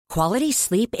Quality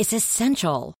sleep is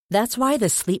essential. That's why the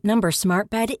Sleep Number Smart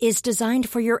Bed is designed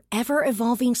for your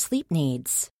ever-evolving sleep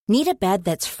needs. Need a bed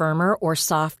that's firmer or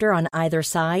softer on either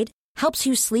side? Helps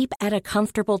you sleep at a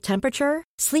comfortable temperature?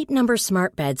 Sleep Number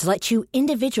Smart Beds let you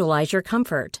individualize your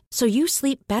comfort, so you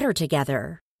sleep better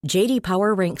together. J.D.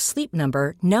 Power ranks Sleep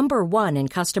Number number 1 in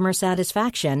customer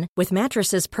satisfaction with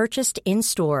mattresses purchased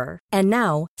in-store. And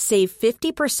now, save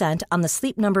 50% on the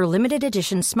Sleep Number Limited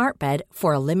Edition Smart Bed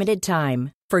for a limited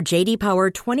time. For J.D. Power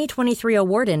 2023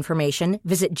 award information,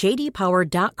 visit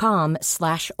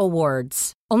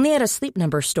jdpower.com/awards. Only at a Sleep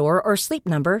Number store or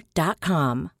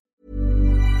sleepnumber.com.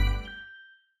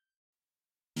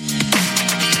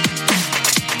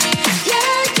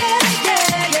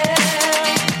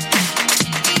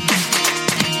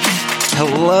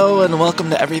 Hello and welcome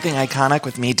to Everything Iconic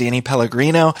with me, Danny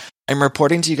Pellegrino. I'm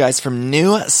reporting to you guys from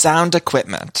new sound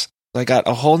equipment. So I got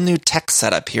a whole new tech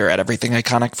setup here at Everything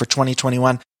Iconic for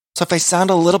 2021. So if I sound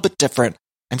a little bit different,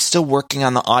 I'm still working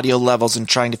on the audio levels and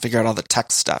trying to figure out all the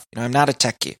tech stuff. You know, I'm not a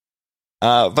techie.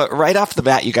 But right off the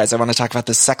bat, you guys, I want to talk about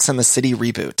the Sex and the City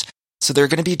reboot. So they're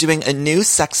going to be doing a new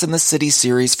Sex and the City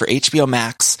series for HBO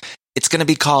Max. It's going to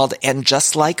be called And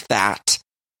Just Like That.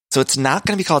 So it's not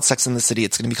going to be called Sex and the City.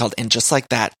 It's going to be called And Just Like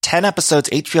That. 10 episodes,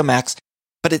 HBO Max.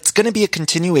 But it's going to be a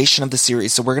continuation of the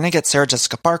series. So we're going to get Sarah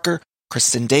Jessica Parker,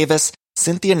 Kristen Davis,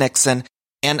 Cynthia Nixon.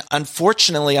 And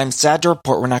unfortunately, I'm sad to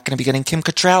report we're not going to be getting Kim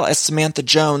Cattrall as Samantha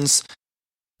Jones,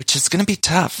 which is going to be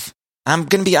tough. I'm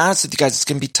going to be honest with you guys. It's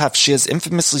going to be tough. She has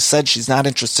infamously said she's not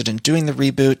interested in doing the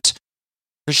reboot.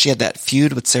 She had that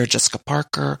feud with Sarah Jessica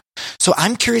Parker. So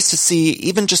I'm curious to see,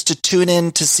 even just to tune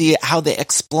in to see how they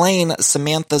explain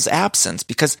Samantha's absence,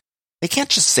 because they can't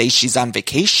just say she's on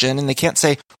vacation and they can't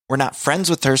say we're not friends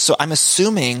with her. So I'm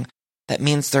assuming that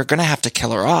means they're going to have to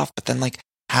kill her off. But then, like,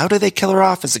 how do they kill her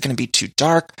off? Is it going to be too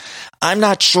dark? I'm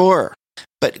not sure.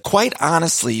 But quite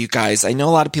honestly, you guys, I know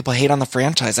a lot of people hate on the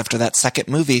franchise after that second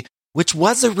movie, which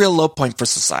was a real low point for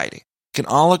society. We can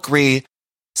all agree.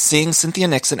 Seeing Cynthia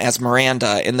Nixon as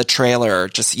Miranda in the trailer,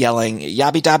 just yelling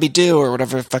 "yabby dabby doo" or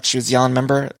whatever the fuck she was yelling.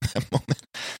 Remember that moment?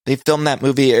 They filmed that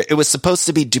movie. It was supposed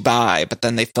to be Dubai, but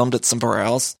then they filmed it somewhere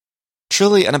else.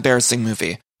 Truly an embarrassing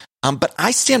movie. But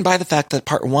I stand by the fact that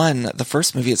part one, the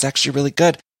first movie, is actually really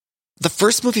good. The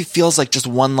first movie feels like just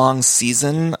one long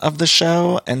season of the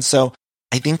show, and so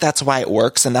I think that's why it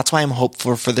works, and that's why I'm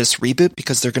hopeful for this reboot,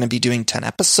 because they're going to be doing 10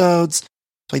 episodes.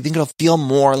 So I think it'll feel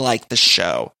more like the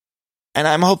show. And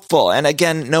I'm hopeful. And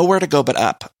again, nowhere to go but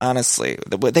up, honestly.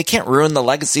 They can't ruin the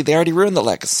legacy. They already ruined the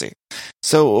legacy.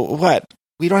 So what?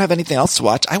 We don't have anything else to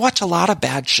watch. I watch a lot of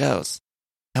bad shows.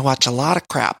 I watch a lot of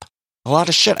crap. A lot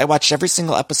of shit. I watched every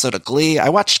single episode of Glee. I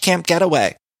watched Camp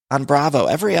Getaway on Bravo,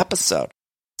 every episode.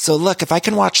 So look, if I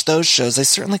can watch those shows, I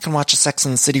certainly can watch a Sex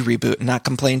and the City reboot and not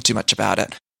complain too much about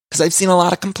it. Because I've seen a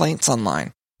lot of complaints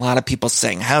online. A lot of people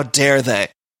saying, how dare they?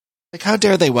 Like, how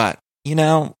dare they what? You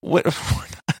know, what?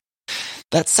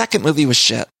 That second movie was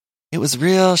shit. It was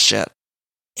real shit.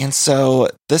 And so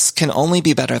this can only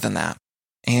be better than that.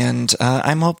 And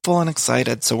I'm hopeful and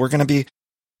excited. So we're going to be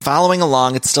following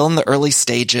along. It's still in the early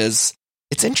stages.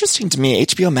 It's interesting to me,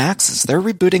 HBO Max, they're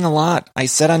rebooting a lot. I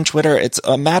said on Twitter, it's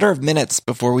a matter of minutes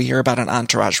before we hear about an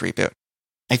Entourage reboot.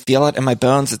 I feel it in my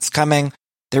bones. It's coming.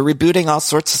 They're rebooting all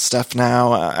sorts of stuff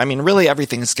now. I mean, really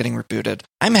everything is getting rebooted.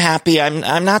 I'm happy.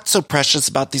 I'm not so precious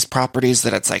about these properties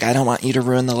that it's like, I don't want you to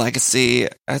ruin the legacy.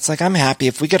 It's like, I'm happy.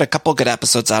 If we get a couple good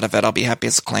episodes out of it, I'll be happy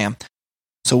as a clam.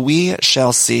 So we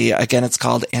shall see. Again, it's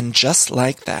called And Just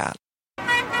Like That.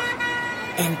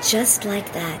 And Just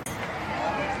Like That.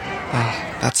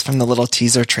 Oh, that's from the little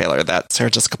teaser trailer that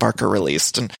Sarah Jessica Parker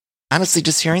released. And honestly,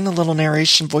 just hearing the little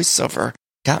narration voiceover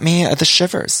got me the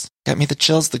shivers, got me the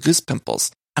chills, the goose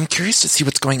pimples. I'm curious to see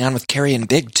what's going on with Carrie and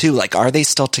Big, too. Like, are they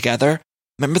still together?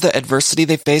 Remember the adversity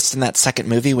they faced in that second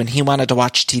movie when he wanted to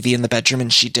watch TV in the bedroom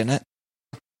and she didn't?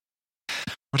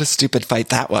 What a stupid fight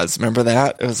that was. Remember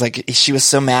that? It was like she was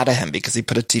so mad at him because he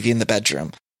put a TV in the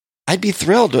bedroom. I'd be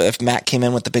thrilled if Matt came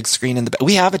in with the big screen in the bedroom.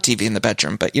 We have a TV in the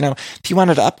bedroom, but, you know, if he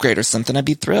wanted to upgrade or something, I'd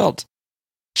be thrilled.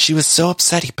 She was so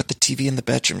upset he put the TV in the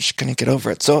bedroom. She couldn't get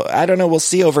over it. So, I don't know. We'll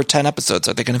see over 10 episodes.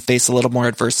 Are they going to face a little more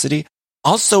adversity?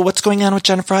 Also, what's going on with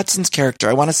Jennifer Hudson's character?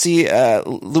 I want to see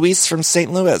Louise from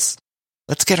St. Louis.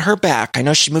 Let's get her back. I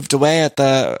know she moved away at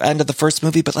the end of the first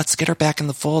movie, but let's get her back in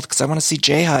the fold because I want to see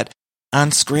J-Hud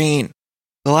on screen.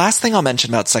 The last thing I'll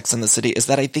mention about Sex and the City is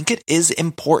that I think it is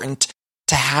important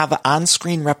to have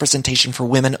on-screen representation for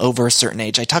women over a certain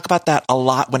age. I talk about that a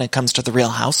lot when it comes to The Real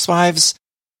Housewives.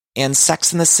 and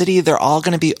Sex and the City, they're all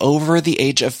going to be over the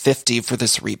age of 50 for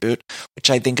this reboot, which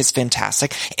I think is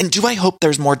fantastic. And do I hope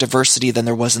there's more diversity than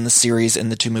there was in the series in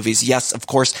the two movies? Yes, of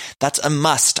course. That's a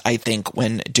must, I think,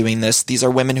 when doing this. These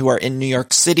are women who are in New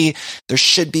York City. There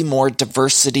should be more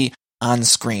diversity on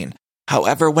screen.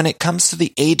 However, when it comes to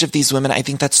the age of these women, I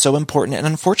think that's so important. And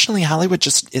unfortunately, Hollywood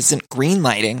just isn't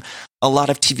greenlighting a lot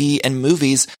of TV and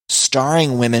movies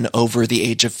starring women over the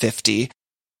age of 50.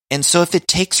 And so if it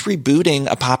takes rebooting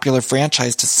a popular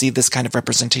franchise to see this kind of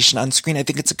representation on screen, I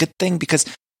think it's a good thing, because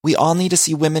we all need to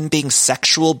see women being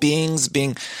sexual beings,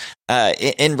 being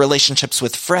in relationships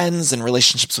with friends and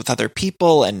relationships with other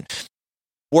people and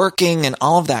working and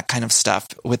all of that kind of stuff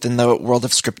within the world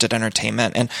of scripted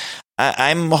entertainment. And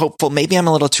I'm hopeful. Maybe I'm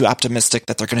a little too optimistic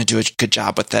that they're going to do a good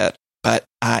job with it. But,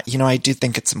 I do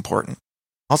think it's important.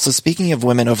 Also, speaking of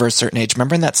women over a certain age,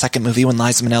 remember in that second movie when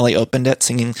Liza Minnelli opened it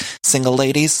singing Single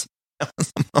Ladies?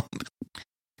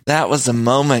 That was a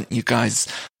moment, you guys.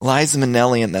 Liza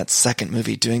Minnelli in that second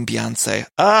movie doing Beyonce.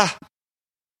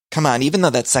 Come on, even though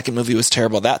that second movie was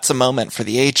terrible, that's a moment for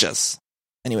the ages.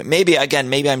 Anyway, maybe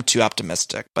I'm too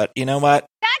optimistic, but you know what?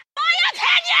 That's my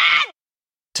opinion!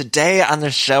 Today on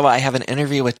the show, I have an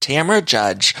interview with Tamra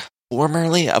Judge,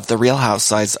 formerly of The Real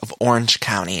Housewives of Orange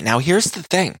County. Now, here's the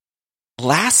thing.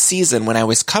 Last season, when I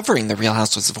was covering The Real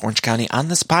Housewives of Orange County on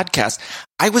this podcast,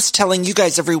 I was telling you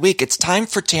guys every week, it's time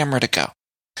for Tamra to go.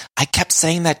 I kept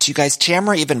saying that to you guys.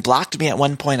 Tamra even blocked me at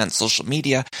one point on social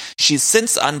media. She's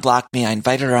since unblocked me. I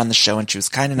invited her on the show and she was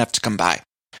kind enough to come by.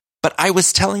 But I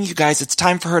was telling you guys it's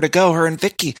time for her to go, her and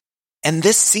Vicky. And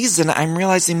this season, I'm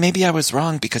realizing maybe I was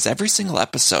wrong, because every single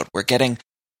episode we're getting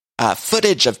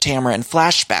footage of Tamra and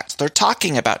flashbacks. They're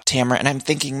talking about Tamra, and I'm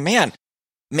thinking, man,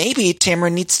 maybe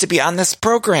Tamra needs to be on this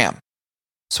program.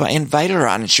 So I invited her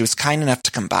on, and she was kind enough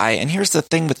to come by. And here's the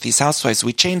thing with these housewives.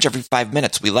 We change every 5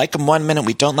 minutes. We like them 1 minute,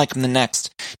 we don't like them the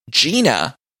next.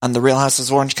 Gina on The Real Housewives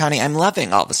of Orange County, I'm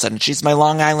loving all of a sudden. She's my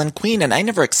Long Island queen, and I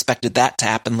never expected that to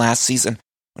happen last season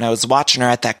when I was watching her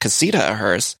at that casita of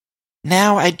hers.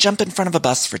 Now I jump in front of a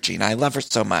bus for Gina. I love her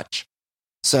so much.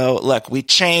 So look, we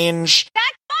change.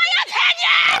 That's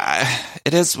my opinion!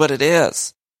 It is what it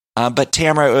is. But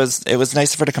Tamra, it was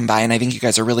nice of her to come by, and I think you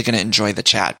guys are really going to enjoy the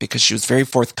chat, because she was very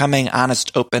forthcoming,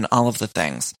 honest, open, all of the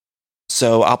things.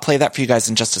 So I'll play that for you guys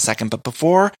in just a second. But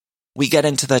before we get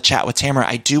into the chat with Tamra,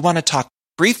 I do want to talk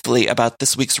briefly about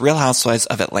this week's Real Housewives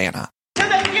of Atlanta. To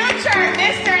the future,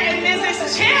 Mr. and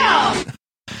Mrs. Chill!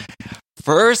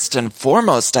 First and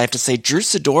foremost, I have to say, Drew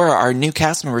Sidora, our new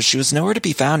cast member, she was nowhere to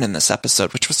be found in this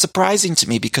episode, which was surprising to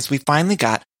me, because we finally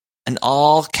got an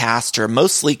all-cast or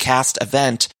mostly cast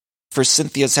event for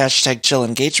Cynthia's #Chill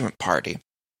engagement party.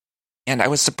 And I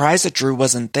was surprised that Drew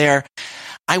wasn't there.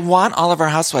 I want all of our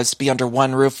housewives to be under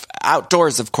one roof,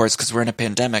 outdoors, of course, because we're in a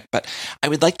pandemic, but I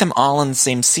would like them all in the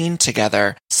same scene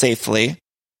together safely.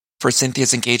 For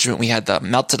Cynthia's engagement, we had the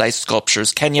melted ice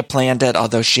sculptures. Kenya planned it,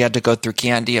 although she had to go through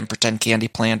Candy and pretend Candy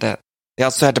planned it. They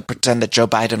also had to pretend that Joe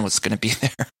Biden was going to be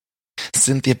there.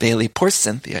 Cynthia Bailey, poor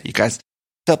Cynthia, you guys.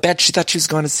 Felt bad. She thought she was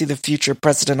going to see the future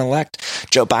president-elect,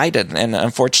 Joe Biden, and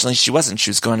unfortunately she wasn't. She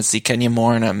was going to see Kenya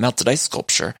Moore in a melted ice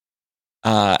sculpture.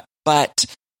 But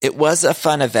it was a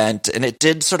fun event, and it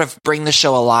did sort of bring the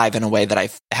show alive in a way that I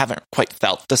haven't quite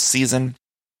felt this season.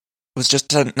 It was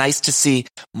just nice to see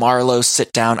Marlo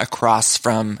sit down across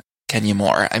from Kenya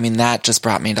Moore. I mean, that just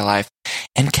brought me to life.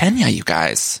 And Kenya, you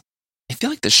guys, I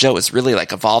feel like the show is really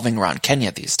like evolving around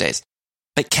Kenya these days.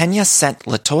 But Kenya sent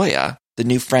LaToya, the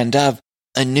new friend of,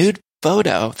 a nude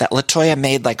photo that LaToya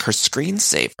made like her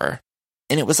screensaver.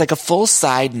 And it was like a full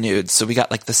side nude. So we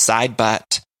got like the side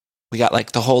butt. We got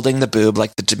like the holding the boob,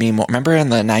 like the Demi Moore. Remember in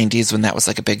the 90s when that was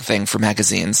like a big thing for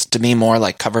magazines? Demi Moore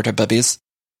like covered her boobies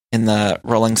in the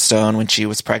Rolling Stone when she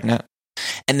was pregnant.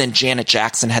 And then Janet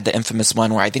Jackson had the infamous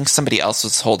one where I think somebody else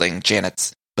was holding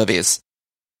Janet's boobies.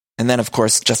 And then, of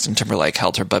course, Justin Timberlake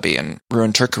held her boobie and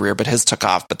ruined her career, but his took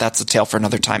off. But that's a tale for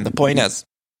another time. The point is,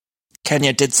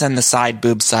 Kenya did send the side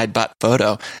boob, side butt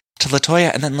photo to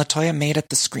LaToya, and then LaToya made it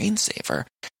the screensaver.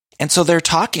 And so they're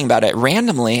talking about it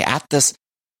randomly at this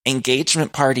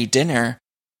engagement party dinner.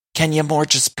 Kenya Moore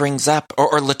just brings up,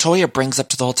 or LaToya brings up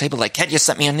to the whole table, like, Kenya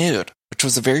sent me a nude, which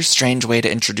was a very strange way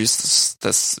to introduce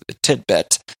this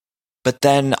tidbit. But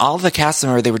then all the cast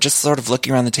members, they were just sort of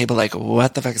looking around the table like,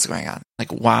 what the fuck is going on? Like,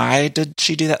 why did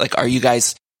she do that? Like, are you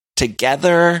guys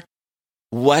together?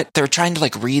 What? They're trying to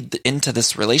like read into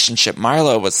this relationship.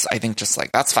 Marlo was, I think, just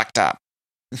like, that's fucked up.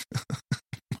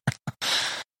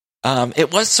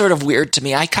 It was sort of weird to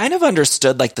me. I kind of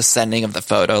understood like the sending of the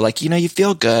photo. Like, you know, you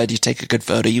feel good, you take a good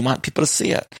photo, you want people to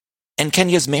see it. And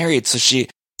Kenya's married, so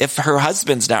if her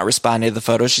husband's not responding to the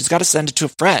photo, she's got to send it to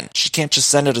a friend. She can't just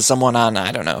send it to someone on,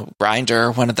 I don't know, Grindr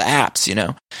or one of the apps, you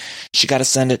know. She got to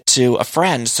send it to a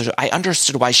friend. So I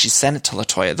understood why she sent it to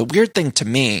LaToya. The weird thing to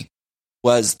me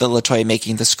was the LaToya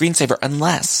making the screensaver,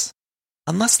 unless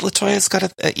LaToya's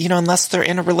got unless they're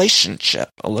in a relationship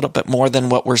a little bit more than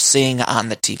what we're seeing on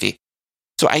the TV.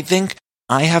 So I think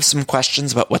I have some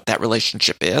questions about what that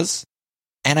relationship is,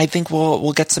 and I think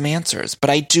we'll get some answers. But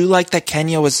I do like that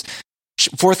Kenya was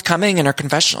forthcoming in her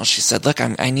confessional. She said, look,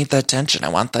 I need the attention. I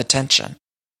want the attention.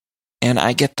 And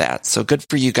I get that. So good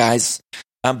for you guys.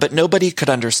 But nobody could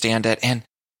understand it. And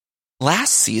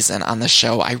last season on the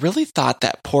show, I really thought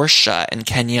that Portia and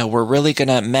Kenya were really going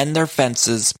to mend their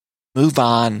fences, move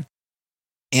on,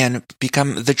 and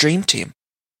become the dream team.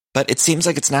 But it seems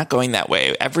like it's not going that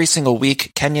way. Every single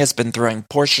week, Kenya's been throwing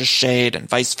Portia shade and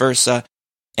vice versa.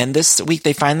 And this week,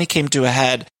 they finally came to a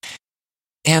head.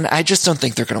 And I just don't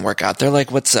think they're going to work out. They're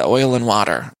like, what's oil and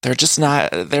water? They're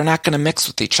not going to mix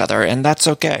with each other. And that's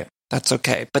okay. That's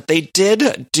okay. But they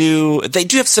do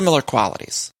have similar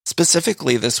qualities.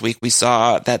 Specifically this week, we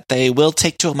saw that they will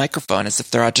take to a microphone as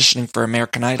if they're auditioning for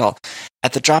American Idol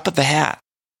at the drop of a hat.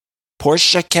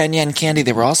 Portia, Kenya, and Candy,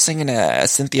 they were all singing a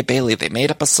Cynthia Bailey. They made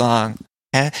up a song.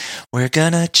 We're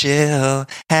gonna chill.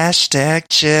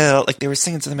 #chill. Like they were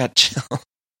singing something about chill.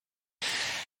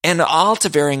 And all to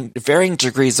varying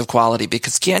degrees of quality,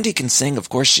 because Candy can sing. Of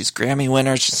course, she's Grammy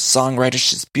winner. She's a songwriter.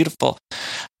 She's beautiful.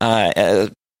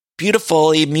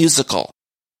 Beautifully musical.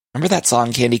 Remember that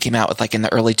song Candy came out with like in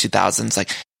the early 2000s?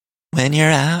 Like, when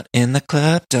you're out in the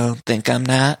club, don't think I'm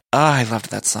not. Oh, I loved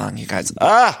that song, you guys.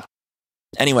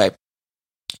 Anyway,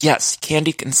 yes,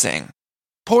 Candy can sing.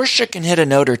 Portia can hit a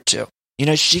note or two. You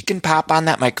know, she can pop on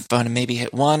that microphone and maybe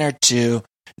hit one or two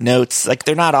notes. Like,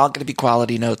 they're not all going to be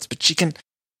quality notes, but she can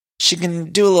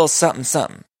do a little something,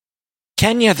 something.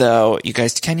 Kenya, though, you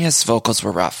guys, Kenya's vocals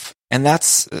were rough. And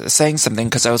that's saying something,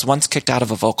 because I was once kicked out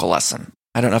of a vocal lesson.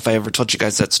 I don't know if I ever told you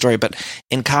guys that story, but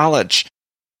in college,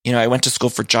 you know, I went to school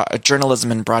for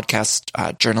journalism and broadcast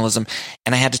journalism,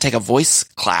 and I had to take a voice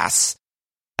class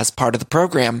as part of the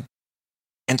program.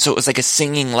 And so it was like a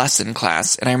singing lesson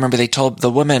class. And I remember the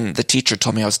teacher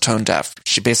told me I was tone deaf.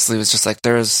 She basically was just like,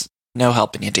 there's no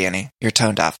helping you, Danny. You're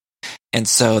tone deaf. And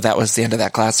so that was the end of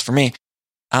that class for me.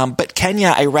 But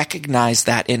Kenya, I recognized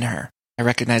that in her. I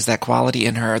recognized that quality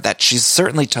in her, that she's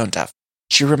certainly tone deaf.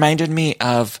 She reminded me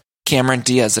of Cameron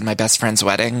Diaz in My Best Friend's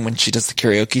Wedding when she does the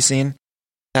karaoke scene.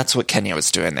 That's what Kenya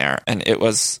was doing there. And it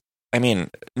was, I mean,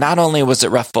 not only was it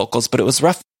rough vocals, but it was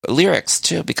rough lyrics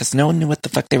too, because no one knew what the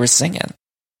fuck they were singing.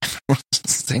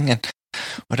 Singing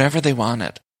whatever they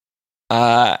wanted.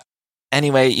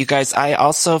 Anyway, you guys,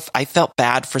 I felt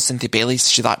bad for Cynthia Bailey.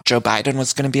 She thought Joe Biden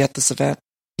was going to be at this event.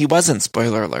 He wasn't,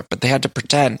 spoiler alert, but they had to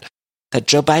pretend that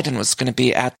Joe Biden was going to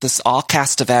be at this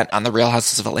all-cast event on The Real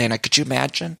Houses of Atlanta. Could you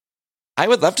imagine? I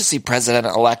would love to see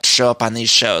President-elect show up on these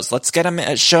shows. Let's get him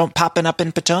popping up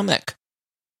in Potomac.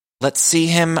 Let's see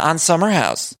him on Summer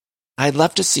House. I'd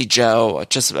love to see Joe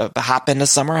just hop into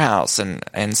Summer House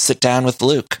and sit down with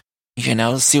Luke. You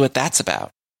know, see what that's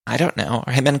about. I don't know.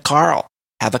 Or him and Carl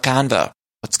have a convo.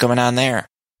 What's going on there?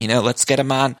 You know, let's get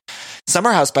him on.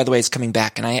 Summer House, by the way, is coming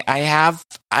back, and I have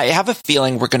a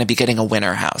feeling we're going to be getting a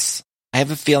Winter House.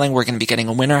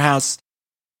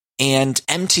 And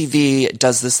MTV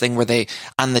does this thing where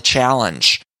on the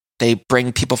challenge, they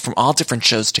bring people from all different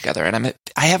shows together. And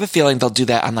I have a feeling they'll do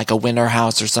that on like a Winter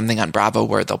House or something on Bravo,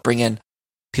 where they'll bring in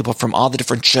people from all the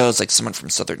different shows, like someone from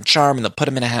Southern Charm, and they'll put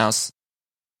them in a house.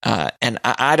 And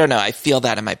I don't know. I feel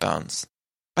that in my bones.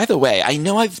 By the way, I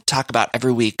know I've talked about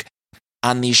every week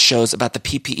on these shows about the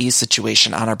PPE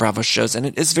situation on our Bravo shows, and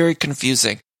it is very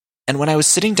confusing. And when I was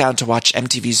sitting down to watch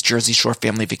MTV's Jersey Shore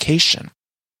Family Vacation,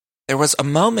 there was a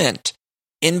moment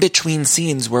in between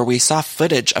scenes where we saw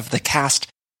footage of the cast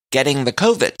getting the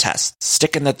COVID test,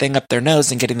 sticking the thing up their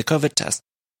nose and getting the COVID test.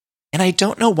 And I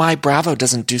don't know why Bravo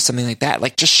doesn't do something like that.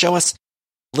 Like, just show us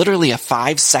literally a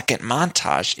 5-second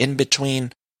montage in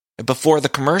between, before the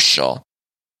commercial,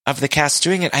 of the cast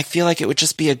doing it. I feel like it would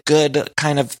just be a good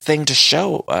kind of thing to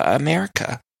show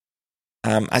America.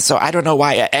 So I don't know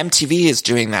why MTV is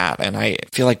doing that, and I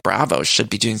feel like Bravo should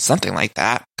be doing something like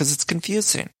that, because it's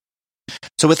confusing.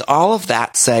 So with all of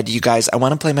that said, you guys, I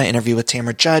want to play my interview with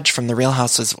Tamra Judge from The Real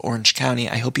Houses of Orange County.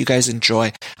 I hope you guys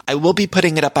enjoy. I will be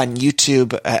putting it up on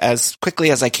YouTube as quickly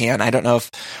as I can. I don't know if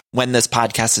when this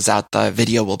podcast is out, the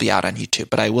video will be out on YouTube,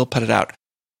 but I will put it out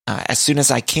as soon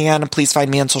as I can. Please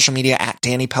find me on social media at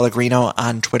Danny Pellegrino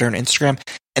on Twitter and Instagram.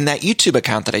 And that YouTube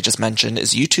account that I just mentioned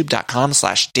is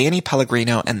youtube.com/Danny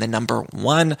Pellegrino and the number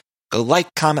 1. Go like,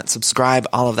 comment, subscribe,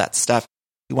 all of that stuff.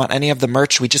 you want any of the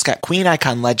merch, we just got Queen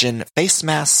Icon Legend face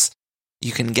masks.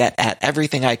 You can get at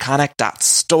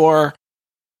everythingiconic.store.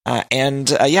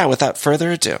 Without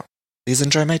further ado, please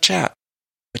enjoy my chat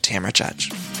with Tamra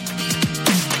Judge.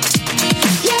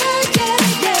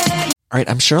 All right,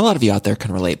 I'm sure a lot of you out there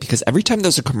can relate because every time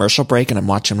there's a commercial break and I'm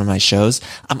watching one of my shows,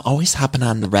 I'm always hopping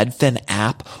on the Redfin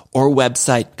app or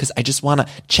website because I just want to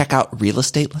check out real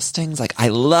estate listings. Like I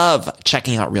love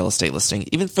checking out real estate listings,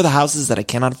 even for the houses that I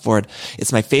cannot afford.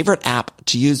 It's my favorite app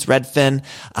to use, Redfin.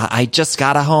 I just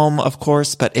got a home, of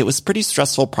course, but it was a pretty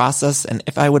stressful process. And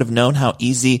if I would have known how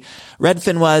easy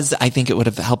Redfin was, I think it would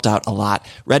have helped out a lot.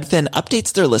 Redfin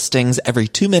updates their listings every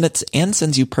 2 minutes and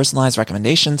sends you personalized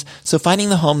recommendations. So finding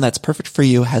the home that's perfect for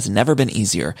you has never been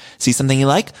easier. See something you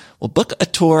like? Well, book a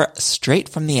tour straight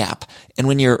from the app. And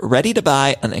when you're ready to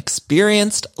buy, an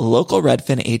experienced local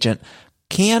Redfin agent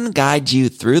can guide you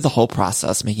through the whole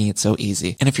process, making it so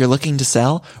easy. And if you're looking to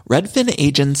sell, Redfin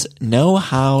agents know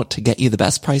how to get you the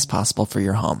best price possible for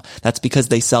your home. That's because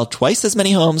they sell twice as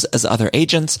many homes as other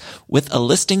agents with a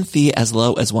listing fee as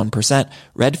low as 1%.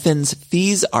 Redfin's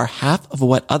fees are half of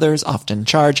what others often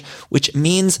charge, which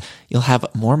means you'll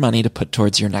have more money to put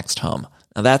towards your next home.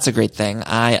 Now that's a great thing.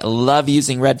 I love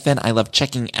using Redfin. I love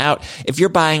checking out. If you're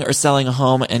buying or selling a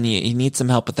home and you need some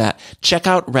help with that, check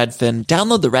out Redfin.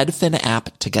 Download the Redfin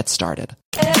app to get started.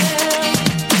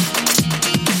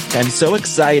 I'm so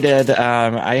excited.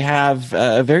 I have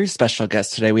a very special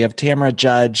guest today. We have Tamra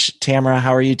Judge. Tamra,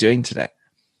 how are you doing today?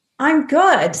 I'm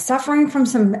good. Suffering from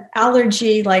some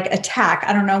allergy attack.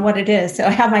 I don't know what it is. So I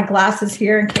have my glasses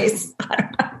here in case, I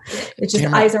don't know. It's just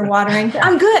eyes are watering.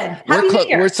 I'm good. Happy New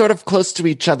Year. We're sort of close to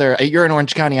each other. You're in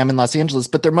Orange County. I'm in Los Angeles,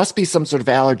 but there must be some sort of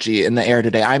allergy in the air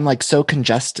today. I'm so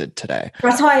congested today.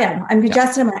 That's how I am. I'm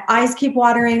congested. Yeah. My eyes keep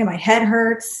watering and my head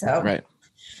hurts. So Right.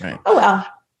 Oh,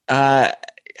 well.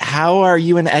 How are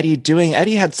you and Eddie doing?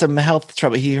 Eddie had some health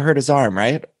trouble. He hurt his arm,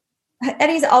 right?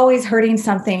 Eddie's always hurting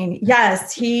something.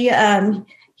 Yes.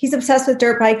 He's obsessed with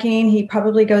dirt biking. He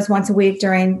probably goes once a week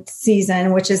during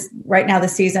season, which is right now the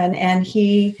season. And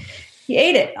he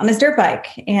ate it on his dirt bike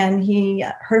and he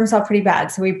hurt himself pretty bad.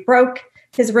 So he broke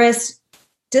his wrist,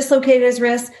 dislocated his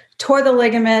wrist, tore the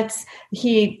ligaments.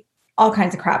 All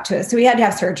kinds of crap to it. So he had to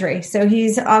have surgery. So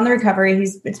he's on the recovery.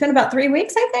 It's been about 3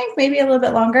 weeks, I think, maybe a little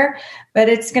bit longer, but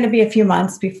it's going to be a few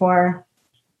months before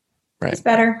it's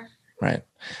better. Right.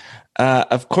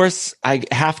 Of course, I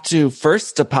have to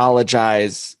first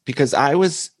apologize because I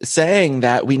was saying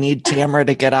that we need Tamra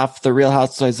to get off the Real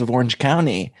Housewives of Orange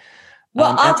County.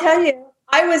 Well, I'll tell you,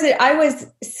 I was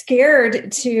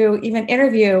scared to even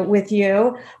interview with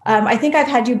you. I think I've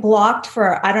had you blocked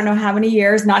for I don't know how many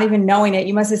years, not even knowing it.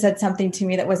 You must have said something to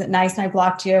me that wasn't nice, and I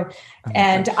blocked you.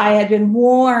 And I had been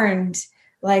warned,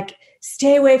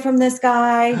 stay away from this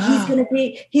guy.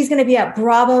 He's gonna be at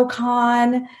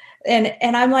BravoCon.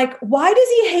 And I'm like, why does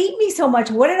he hate me so much?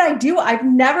 What did I do? I've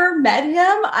never met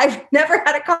him. I've never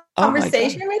had a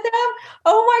conversation with him.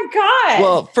 Oh my God.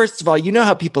 Well, first of all, you know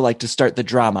how people like to start the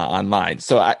drama online.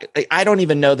 So I don't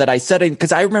even know that I said it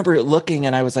because I remember looking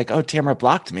and I was like, oh, Tamra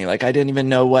blocked me. I didn't even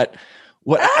know what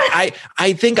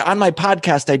I think on my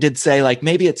podcast, I did say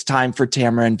maybe it's time for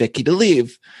Tamra and Vicky to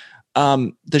leave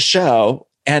the show.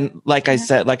 And I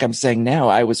said, I'm saying now,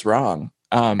 I was wrong.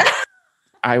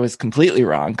 I was completely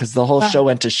wrong because the whole show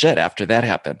went to shit after that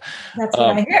happened. That's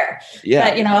what I hear.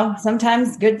 Yeah. But,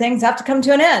 sometimes good things have to come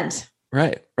to an end.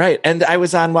 Right. And I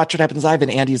was on Watch What Happens Live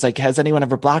and Andy's like, has anyone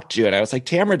ever blocked you? And I was like,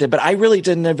 Tamra did, but I really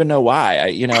didn't even know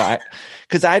why.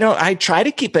 Because I try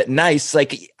to keep it nice.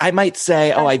 I might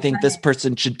say, I think this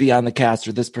person should be on the cast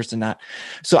or this person not.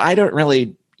 So I don't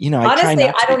really, honestly,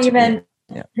 I don't even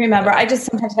remember. I just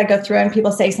sometimes I go through and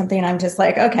people say something and I'm just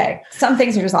like, okay, some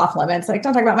things are just off limits. Don't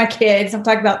talk about my kids. Don't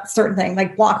talk about certain things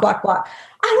block.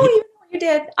 I don't even know what you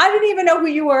did. I didn't even know who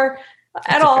you were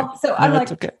at all. So I'm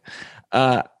like, okay.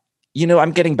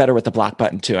 I'm getting better with the block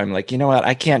button too. I'm like, you know what?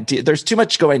 I can't there's too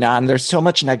much going on. There's so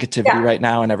much negativity right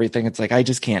now and everything. It's I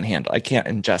just can't handle. I can't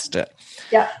ingest it.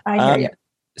 Yeah, I hear you.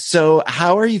 So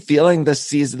how are you feeling this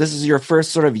season? This is your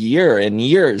first sort of year in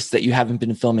years that you haven't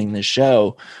been filming this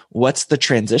show. What's the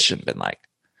transition been like?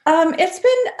 It's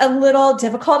been a little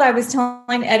difficult. I was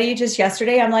telling Eddie just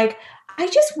yesterday, I'm like, I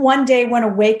just one day want to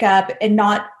wake up and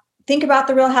not think about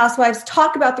the Real Housewives,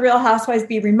 talk about the Real Housewives,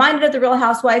 be reminded of the Real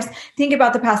Housewives, think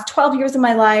about the past 12 years of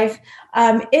my life.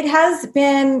 It has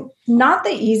been not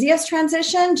the easiest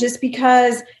transition just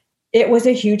because it was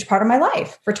a huge part of my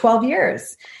life for 12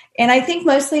 years. And I think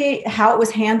mostly how it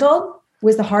was handled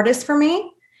was the hardest for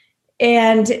me.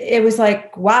 And it was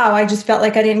wow, I just felt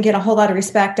like I didn't get a whole lot of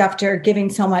respect after giving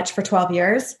so much for 12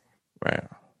 years. Right.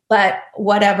 but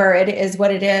whatever, it is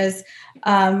what it is.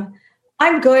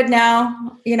 I'm good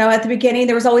now. At the beginning,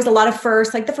 there was always a lot of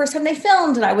firsts, like the first time they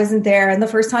filmed and I wasn't there, and the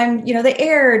first time, they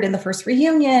aired, and the first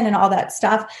reunion and all that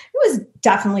stuff. It was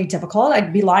definitely difficult.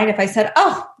 I'd be lying if I said,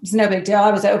 oh, it's no big deal,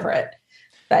 I was over it.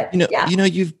 But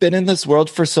you've been in this world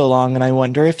for so long, and I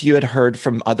wonder if you had heard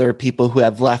from other people who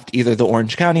have left either the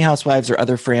Orange County Housewives or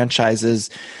other franchises.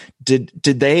 Did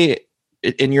they,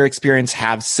 in your experience,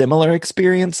 have similar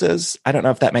experiences? I don't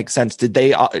know if that makes sense.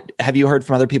 Have you heard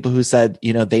from other people who said,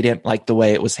 they didn't like the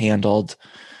way it was handled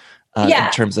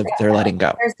in terms of their letting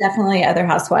go? There's definitely other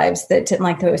housewives that didn't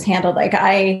like the way it was handled. Like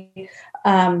I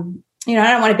don't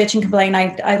want to bitch and complain.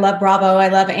 I love Bravo. I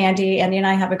love Andy. Andy and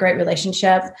I have a great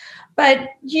relationship, but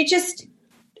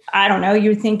I don't know,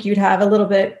 you think you'd have a little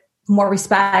bit more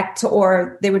respect,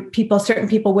 or certain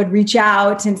people would reach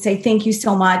out and say, thank you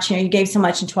so much. You gave so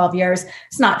much in 12 years.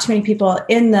 It's not too many people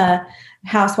in the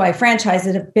Housewife franchise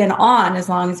that have been on as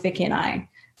long as Vicki and I.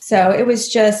 So it was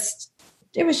just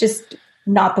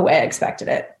not the way I expected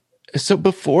it. So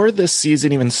before this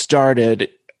season even started,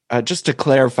 just to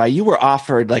clarify, you were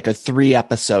offered like a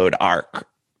 3-episode arc.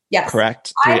 Yes.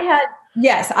 Correct?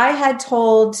 I had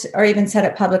told, or even said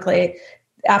it publicly,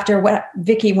 after what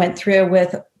Vicki went through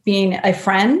with being a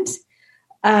friend,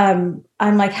 I'm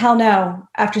like, hell no.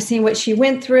 After seeing what she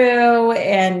went through,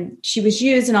 and she was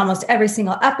used in almost every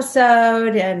single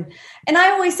episode. And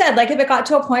I always said, like, if it got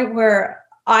to a point where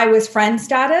I was friend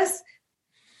status,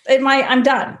 I'm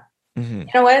done. Mm-hmm. You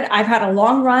know what? I've had a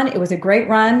long run. It was a great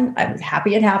run. I was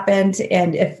happy it happened.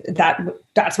 And if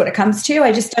that's what it comes to,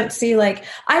 I just don't see, like,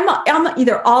 I'm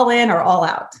either all in or all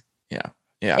out. Yeah.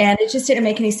 Yeah. And it just didn't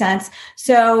make any sense.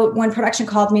 So when production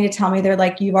called me to tell me, they're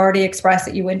like, you've already expressed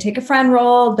that you wouldn't take a friend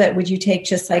role, but would you take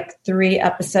just like 3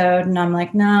 episodes? And I'm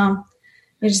like, no,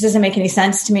 it just doesn't make any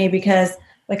sense to me, because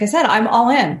like I said, I'm all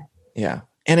in. Yeah.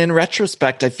 And in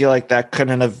retrospect, I feel like that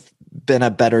couldn't have been a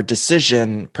better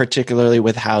decision, particularly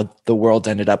with how the world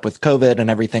ended up with COVID and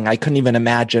everything. I couldn't even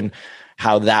imagine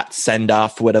how that send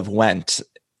off would have went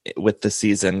with the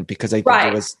season, because I think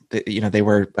it was, they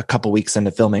were a couple weeks into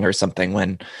filming or something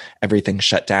when everything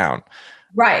shut down.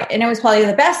 Right. And it was probably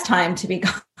the best time to be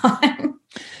gone.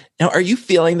 Now, are you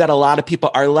feeling that a lot of people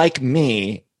are like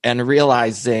me and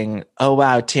realizing, oh,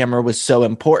 wow, Tamara was so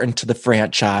important to the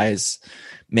franchise.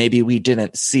 Maybe we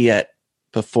didn't see it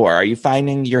before. Are you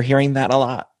finding you're hearing that a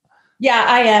lot? Yeah,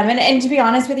 I am. And to be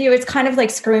honest with you, it's kind of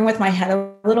like screwing with my head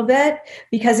a little bit,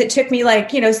 because it took me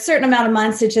like, a certain amount of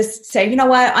months to just say, you know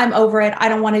what, I'm over it. I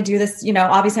don't want to do this.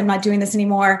 Obviously I'm not doing this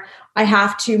anymore. I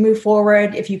have to move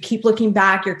forward. If you keep looking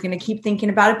back, you're going to keep thinking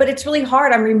about it, but it's really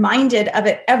hard. I'm reminded of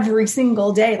it every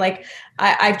single day. Like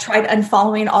I've tried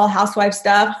unfollowing all housewife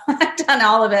stuff. I've done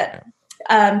all of it.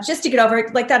 Just to get over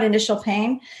it, like that initial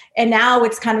pain. And now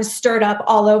it's kind of stirred up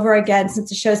all over again since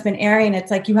the show's been airing.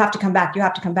 It's like, you have to come back,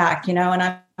 and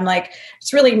I'm like,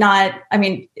 it's really not,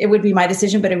 it would be my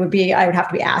decision, but I would have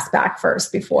to be asked back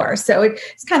first before. So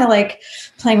it's kind of like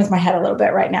playing with my head a little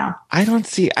bit right now.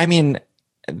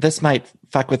 This might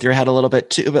fuck with your head a little bit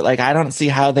too, but like, I don't see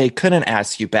how they couldn't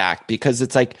ask you back, because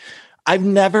it's like,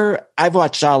 I've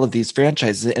watched all of these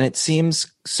franchises, and it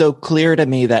seems so clear to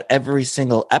me that every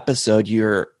single episode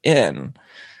you're in.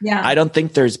 Yeah. I don't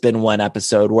think there's been one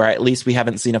episode where at least we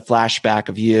haven't seen a flashback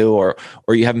of you, or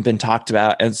you haven't been talked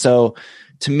about. And so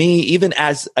to me, even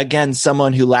as, again,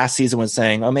 someone who last season was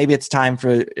saying, oh, maybe it's time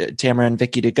for Tamara and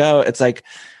Vicki to go, it's like,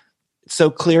 so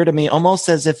clear to me, almost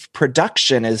as if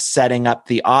production is setting up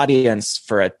the audience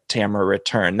for a Tamara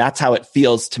return. That's how it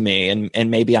feels to me.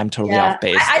 And maybe I'm totally off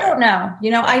base. I don't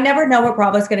know. I never know what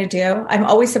Bravo's going to do. I'm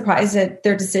always surprised at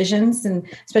their decisions, and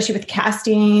especially with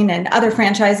casting and other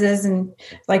franchises, and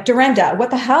like Dorinda, what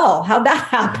the hell? How'd that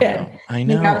happen? I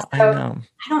know. I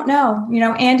don't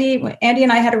know. Andy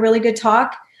and I had a really good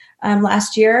talk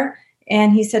last year,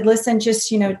 and he said, listen,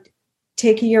 just,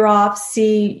 take a year off,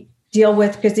 deal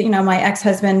with, because, my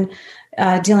ex-husband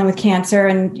dealing with cancer,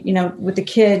 and, with the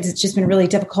kids, it's just been really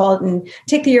difficult, and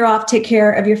take the year off, take care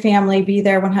of your family, be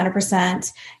there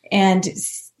 100%. And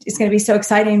it's going to be so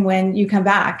exciting when you come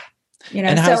back,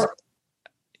 And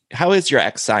how is your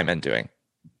ex Simon doing?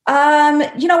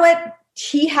 You know what?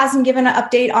 He hasn't given an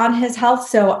update on his health,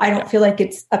 so I don't feel like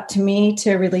it's up to me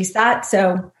to release that.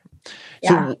 So,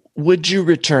 yeah. So would you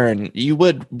return?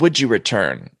 Would you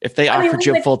return if they offered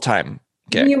you a full-time?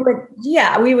 Okay.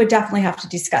 We would definitely have to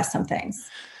discuss some things.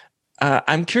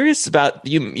 I'm curious about,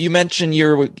 you mentioned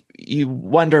you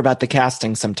wonder about the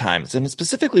casting sometimes, and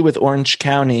specifically with Orange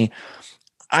County.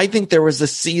 I think there was a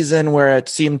season where it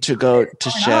seemed to go to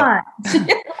shit.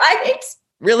 Right?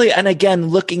 Really, and again,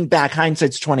 looking back,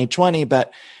 hindsight's 2020,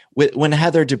 but when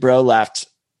Heather Dubrow left,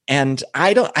 And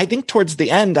I think towards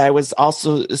the end, I was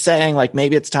also saying like,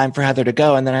 maybe it's time for Heather to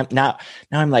go. And then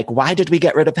I'm like, why did we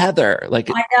get rid of Heather? Like,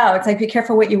 I know, it's like, be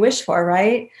careful what you wish for.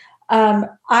 Right.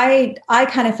 I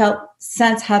kind of felt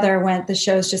since Heather went, the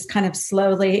show's just kind of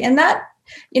slowly, and that,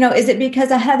 is it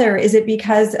because of Heather? Is it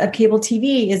because of cable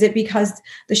TV? Is it because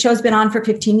the show's been on for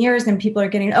 15 years and people are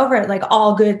getting over it? Like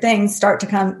all good things start to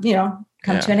come to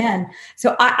an end.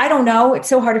 So I don't know. It's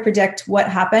so hard to predict what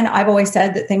happened. I've always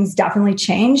said that things definitely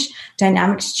changed.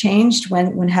 Dynamics changed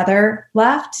when Heather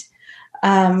left.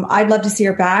 I'd love to see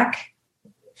her back.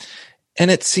 And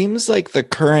it seems like the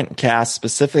current cast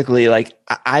specifically, like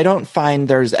I don't find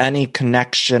there's any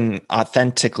connection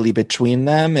authentically between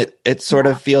them. It sort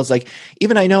of feels like,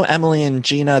 even I know Emily and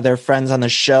Gina, they're friends on the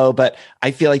show, but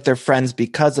I feel like they're friends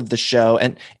because of the show.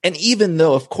 And even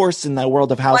though, of course, in the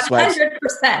world of Housewives,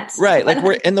 100%. Right. Like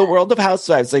we're in the world of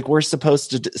Housewives, like we're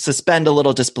supposed to suspend a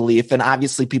little disbelief, and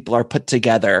obviously people are put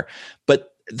together, but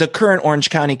the current Orange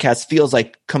County cast feels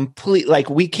like complete, like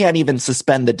we can't even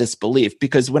suspend the disbelief,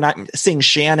 because when I'm seeing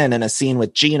Shannon in a scene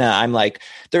with Gina, I'm like,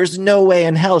 there's no way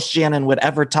in hell Shannon would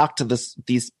ever talk to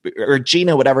these, or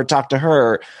Gina would ever talk to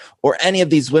her, or any of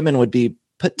these women would be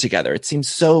put together. It seems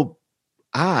so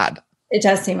odd. It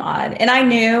does seem odd. And I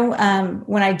knew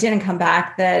when I didn't come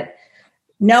back that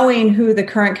knowing who the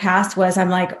current cast was, I'm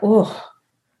like, oh,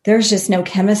 there's just no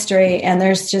chemistry. And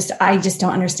I just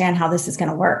don't understand how this is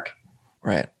going to work.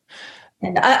 Right.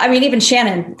 And I mean, even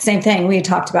Shannon, same thing. We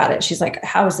talked about it. She's like,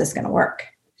 how is this going to work?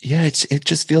 Yeah, it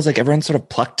just feels like everyone's sort of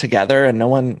plucked together and no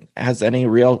one has any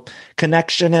real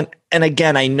connection. And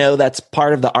again, I know that's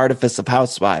part of the artifice of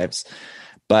Housewives,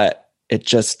 but it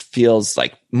just feels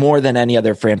like more than any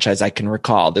other franchise I can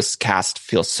recall, this cast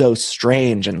feels so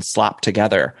strange and slopped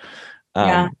together.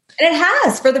 Yeah, and it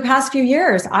has for the past few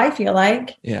years, I feel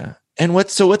like. Yeah. And what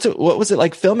was it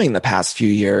like filming the past few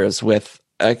years with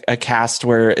a cast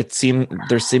where it seemed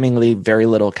there's seemingly very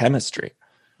little chemistry?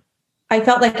 I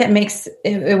felt like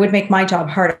it would make my job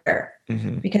harder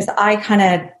because I kind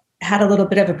of had a little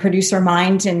bit of a producer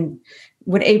mind and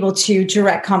would able to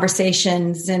direct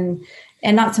conversations and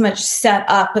not so much set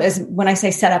up, as when I say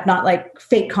set up, not like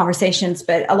fake conversations,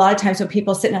 but a lot of times when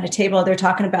people sitting at a table, they're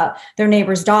talking about their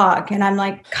neighbor's dog. And I'm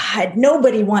like, God,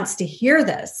 nobody wants to hear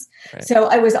this. Right.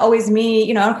 So it was always me,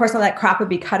 and of course all that crap would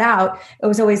be cut out. It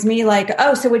was always me like,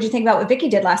 oh, so what'd you think about what Vicky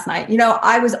did last night?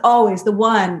 I was always the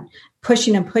one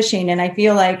pushing and pushing. And I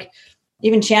feel like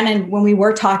even Shannon, when we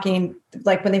were talking,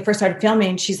 like when they first started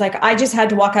filming, she's like, I just had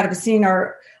to walk out of a scene,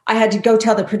 or I had to go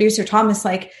tell the producer, Thomas,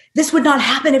 like, this would not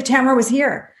happen if Tamara was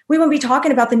here. We wouldn't be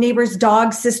talking about the neighbor's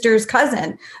dog, sister's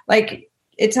cousin. Like,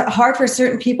 it's hard for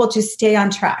certain people to stay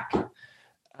on track.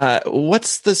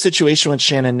 What's the situation with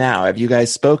Shannon now? Have you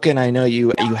guys spoken? I know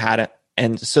you hadn't.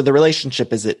 And so the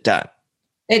relationship, is it done?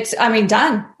 It's,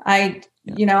 done. I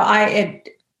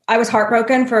was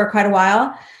heartbroken for quite a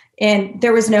while, and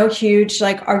there was no huge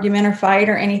like argument or fight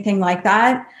or anything like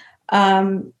that.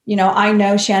 I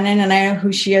know Shannon and I know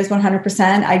who she is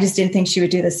 100%. I just didn't think she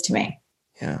would do this to me.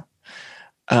 Yeah.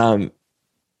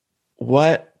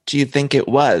 What do you think it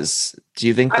was? Do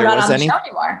you think there was any? I'm not on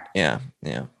the show anymore. Yeah.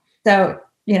 Yeah.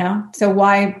 So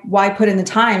why put in the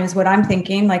time is what I'm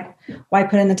thinking. Like, why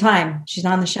put in the time? She's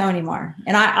not on the show anymore.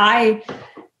 And I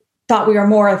thought we were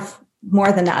more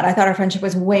than that. I thought our friendship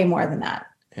was way more than that.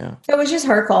 Yeah. So it was just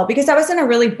hurtful because I was in a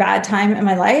really bad time in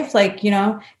my life. Like,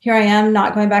 here I am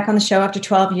not going back on the show after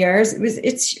 12 years.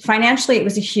 It's financially, it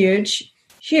was a huge.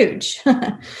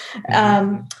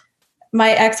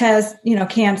 My ex has,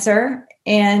 cancer,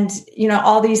 and,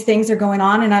 all these things are going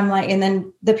on, and I'm like, and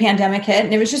then the pandemic hit,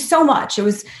 and it was just so much.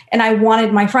 And I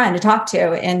wanted my friend to talk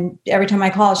to, and every time I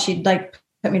called, she'd like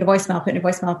put me to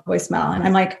voicemail. And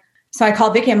I'm like, so I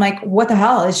called Vicky. I'm like, what the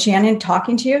hell? Is Shannon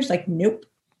talking to you? She's like, nope.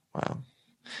 Wow.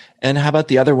 And how about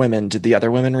the other women? Did the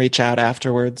other women reach out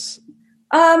afterwards?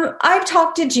 I've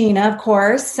talked to Gina, of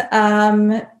course,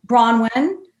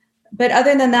 Bronwyn, but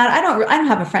other than that, I don't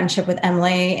have a friendship with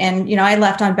Emily, and I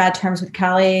left on bad terms with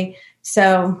Kelly.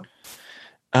 So,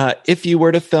 if you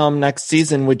were to film next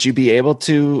season, would you be able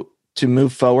to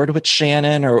move forward with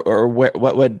Shannon,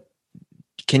 or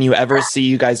can you ever see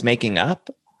you guys making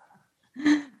up?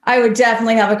 I would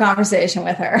definitely have a conversation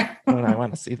with her. Oh, I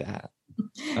want to see that.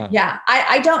 Yeah,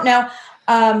 I don't know.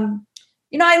 I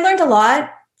learned a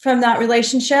lot from that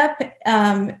relationship.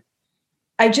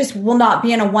 I just will not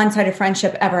be in a one-sided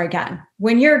friendship ever again.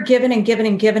 When you're giving and giving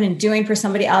and giving and doing for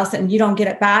somebody else and you don't get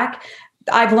it back,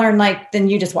 I've learned then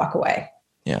you just walk away.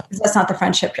 Yeah. That's not the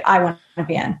friendship I want to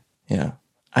be in. Yeah.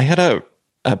 I had a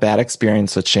bad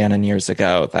experience with Shannon years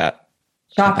ago that.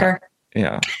 Shocker.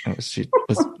 Yeah. She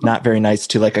was not very nice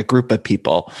to like a group of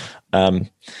people.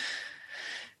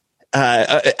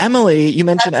 Emily, you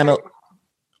mentioned Emily.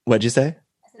 What'd you say?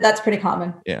 That's pretty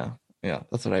common. Yeah. Yeah.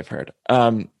 That's what I've heard.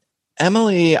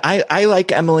 Emily, I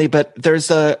like Emily, but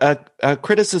there's a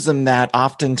criticism that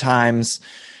oftentimes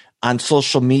on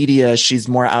social media, she's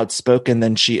more outspoken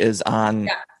than she is on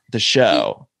the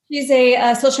show. She's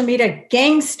a social media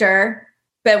gangster,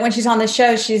 but when she's on the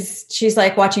show, she's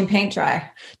like watching paint dry.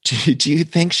 Do you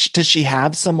think, does she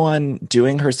have someone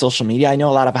doing her social media? I know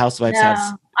a lot of housewives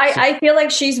have. I feel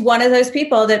like she's one of those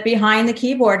people that behind the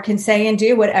keyboard can say and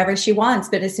do whatever she wants,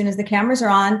 but as soon as the cameras are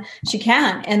on, she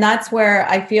can't. And that's where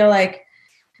I feel like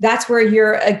that's where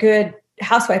you're a good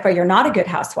housewife or you're not a good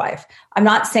housewife. I'm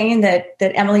not saying that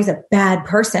Emily's a bad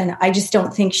person. I just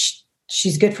don't think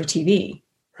she's good for TV.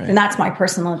 Right. And that's my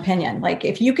personal opinion. Like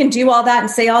if you can do all that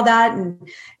and say all that,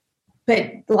 but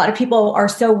a lot of people are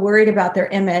so worried about their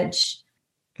image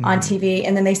on TV,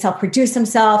 and then they self-produce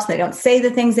themselves. They don't say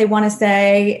the things they want to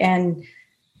say, and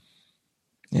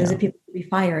those are people to be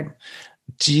fired.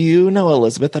 Do you know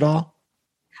Elizabeth at all?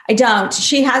 I don't.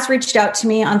 She has reached out to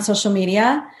me on social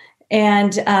media,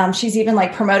 and she's even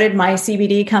like promoted my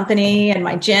CBD company and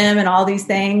my gym and all these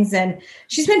things. And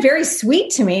she's been very sweet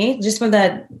to me just from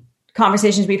the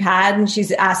conversations we've had. And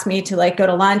she's asked me to like go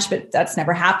to lunch, but that's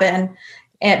never happened.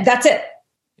 And that's it.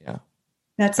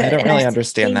 That's it. I don't really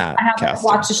understand that. I haven't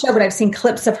watched the show, but I've seen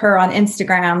clips of her on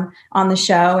Instagram on the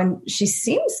show, and she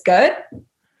seems good.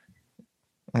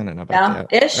 I don't know about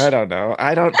that. Ish. I don't know.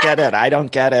 I don't get it.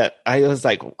 I was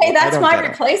like, hey, that's my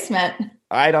replacement.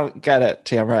 I don't get it,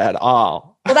 Tamara, at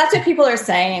all. Well, that's what people are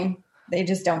saying. They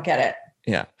just don't get it.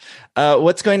 Yeah.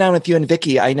 What's going on with you and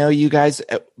Vicky? I know you guys,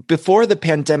 before the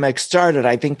pandemic started,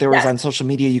 I think there was on social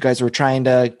media, you guys were trying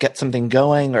to get something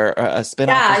going or a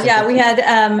spin-off. Yeah. We had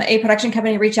a production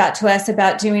company reach out to us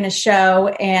about doing a show,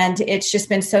 and it's just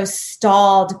been so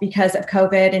stalled because of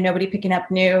COVID and nobody picking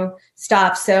up new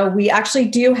stuff. So we actually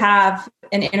do have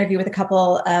an interview with a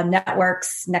couple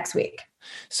networks next week.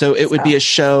 So it would be a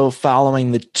show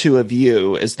following the two of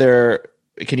you.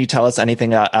 Can you tell us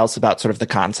anything else about sort of the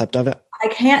concept of it? I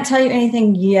can't tell you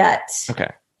anything yet. Okay.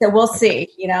 So we'll see.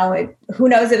 You know, who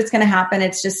knows if it's going to happen?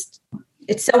 It's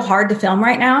so hard to film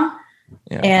right now.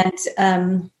 Yeah.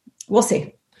 And we'll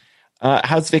see.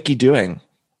 How's Vicky doing?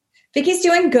 Vicky's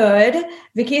doing good.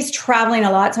 Vicky's traveling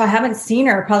a lot, so I haven't seen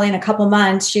her probably in a couple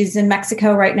months. She's in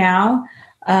Mexico right now.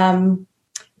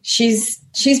 She's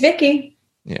Vicky.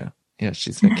 Yeah,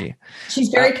 she's Vicky. She's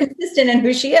very consistent in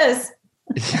who she is.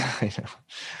 Yeah, I know.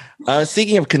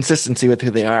 Speaking of consistency with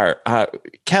who they are,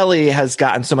 Kelly has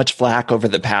gotten so much flack over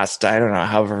the past, I don't know,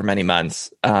 however many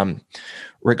months,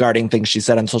 regarding things she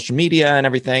said on social media and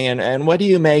everything. And what do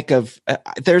you make of,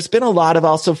 there's been a lot of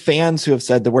also fans who have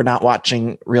said that we're not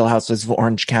watching Real Housewives of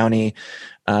Orange County,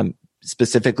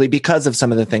 specifically because of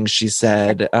some of the things she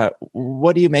said.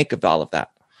 What do you make of all of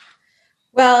that?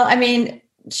 Well, I mean,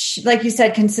 like you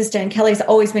said, consistent. Kelly's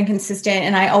always been consistent.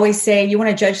 And I always say, you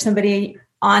want to judge somebody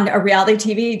on a reality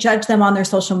TV, judge them on their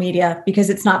social media because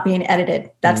it's not being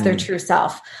edited. That's their true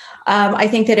self. I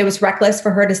think that it was reckless for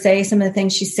her to say some of the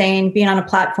things she's saying, being on a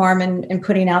platform and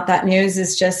putting out that news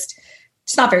is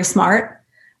it's not very smart.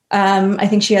 I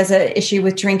think she has an issue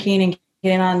with drinking and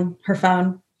getting on her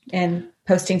phone and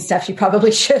posting stuff she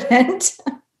probably shouldn't.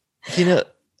 You know,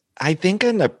 I think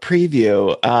in the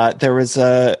preview, there was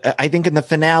I think in the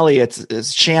finale,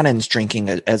 it's Shannon's drinking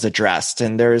as addressed.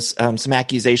 And there's some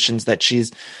accusations that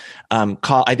she's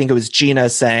I think it was Gina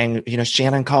saying, you know,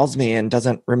 Shannon calls me and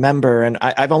doesn't remember. And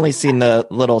I've only seen the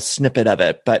little snippet of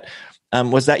it. But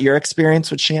was that your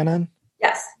experience with Shannon?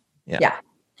 Yes. Yeah.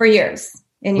 For years.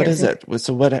 What is it?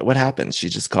 So what happens? She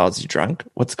just calls you drunk?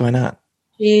 What's going on?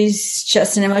 She's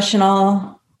just an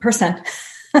emotional person.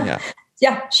 Yeah.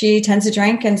 Yeah, she tends to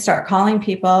drink and start calling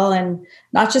people, and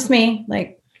not just me.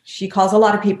 Like she calls a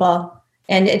lot of people,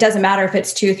 and it doesn't matter if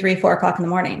it's 2, 3, 4 o'clock in the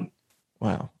morning.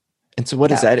 Wow. And so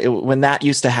what is that? When that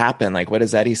used to happen, like what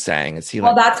is Eddie saying? Is he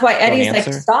like, well, that's why Eddie's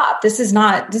like, stop. This is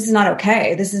not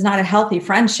okay. This is not a healthy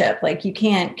friendship. Like you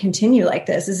can't continue like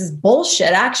this. This is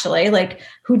bullshit, actually. Like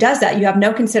who does that? You have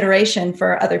no consideration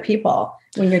for other people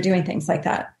when you're doing things like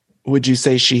that. Would you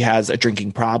say she has a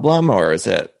drinking problem, or is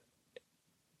it?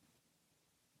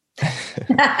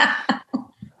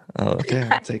 Okay,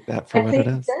 I'll take that for what it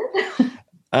is.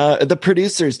 The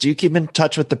producers, do you keep in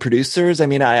touch with the producers? I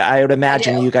mean, I would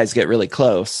imagine you guys get really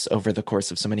close over the course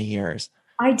of so many years.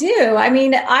 I do. I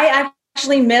mean, I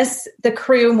actually miss the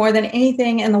crew more than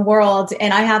anything in the world.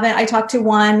 And I talked to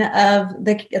one of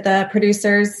the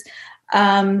producers.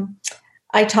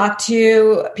 I talked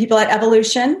to people at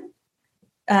Evolution.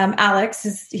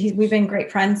 Alex we've been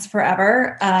great friends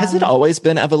forever. Has it always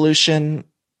been Evolution?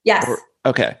 Yes.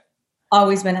 Okay.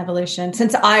 Always been Evolution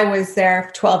since I was there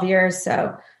for 12 years.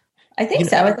 So I think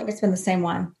so. I think it's been the same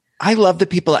one. I love the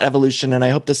people at Evolution, and I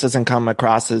hope this doesn't come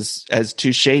across as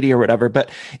too shady or whatever, but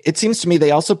it seems to me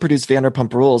they also produce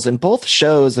Vanderpump Rules. In both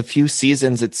shows, a few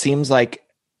seasons, it seems like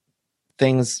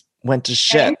things went to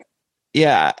shit. Right.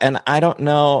 Yeah. And I don't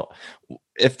know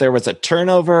if there was a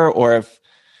turnover or if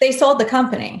they sold the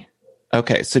company.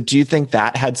 Okay. So do you think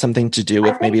that had something to do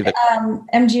with maybe the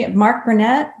MGM, Mark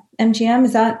Burnett, MGM,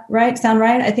 is that right? Sound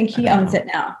right? I think he owns it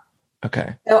now.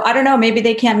 Okay. So I don't know. Maybe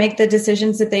they can't make the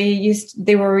decisions that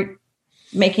they were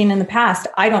making in the past.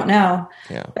 I don't know.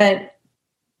 Yeah. But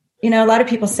a lot of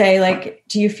people say, like,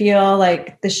 do you feel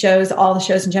like all the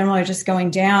shows in general are just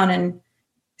going down? And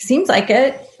it seems like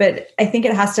it, but I think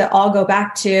it has to all go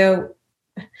back to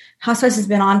Housewives has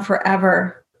been on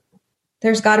forever.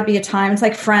 There's got to be a time. It's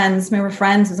like Friends. Remember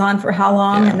Friends was on for how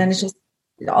long? Yeah. And then it's just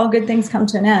all good things come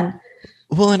to an end.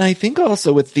 Well, and I think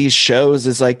also with these shows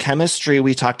is like chemistry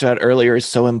we talked about earlier is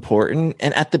so important.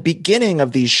 And at the beginning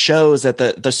of these shows, at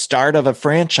the start of a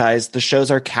franchise, the shows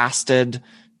are casted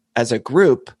as a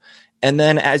group. And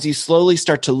then as you slowly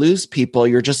start to lose people,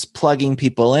 you're just plugging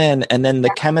people in. And then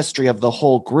the chemistry of the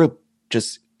whole group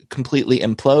just completely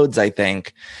implodes, I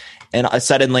think. And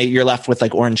suddenly you're left with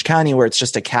like Orange County, where it's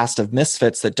just a cast of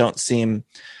misfits that don't seem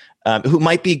who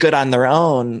might be good on their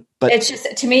own, but it's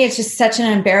just, to me, it's just such an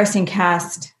embarrassing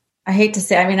cast. I hate to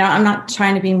say, I mean, I'm not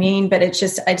trying to be mean, but it's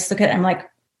just, I just look at it, I'm like,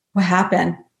 what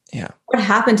happened? Yeah. What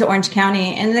happened to Orange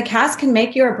County? And the cast can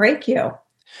make you or break you.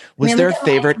 Was there a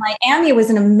favorite? Miami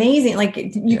was an amazing, like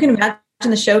you can imagine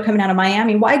the show coming out of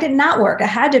Miami. Why didn't that work? It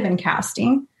had to have been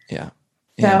casting. Yeah.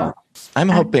 So I'm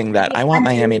hoping that I want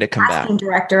Miami to come back.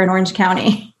 Director in Orange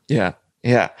County. Yeah.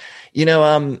 Yeah.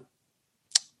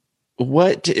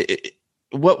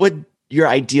 What would your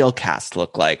ideal cast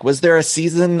look like? Was there a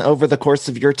season over the course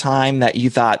of your time that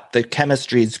you thought the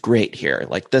chemistry is great here?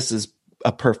 Like this is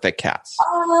a perfect cast.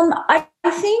 I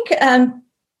think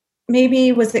maybe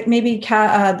 11,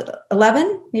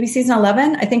 maybe season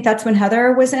 11. I think that's when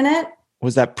Heather was in it.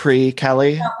 Was that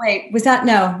pre-Kelly? No, wait, was that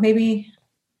maybe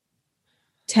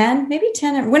 10? Maybe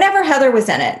 10. Whenever Heather was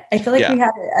in it, I feel like we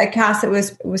had a cast that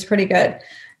was pretty good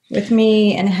with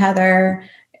me and Heather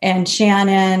and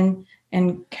Shannon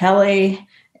and Kelly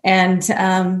and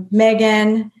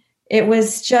Megan. It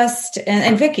was just,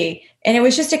 and Vicky. And it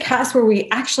was just a cast where we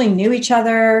actually knew each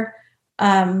other.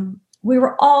 We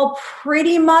were all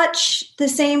pretty much the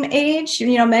same age.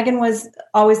 Megan was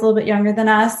always a little bit younger than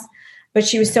us, but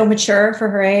she was so mature for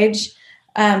her age.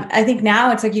 I think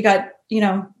now it's like you got,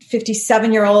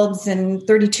 57-year-olds and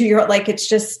 32-year-old. Like, it's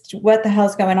just, what the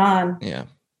hell's going on?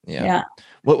 Yeah.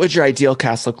 What would your ideal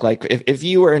cast look like if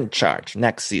you were in charge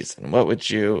next season? What would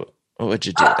you do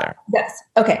there? Yes.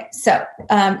 Okay. So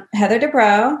Heather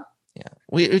Dubrow. Yeah.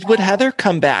 Would Heather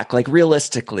come back? Like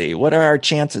realistically, what are our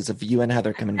chances of you and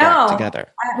Heather coming back together?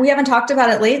 We haven't talked about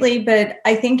it lately, but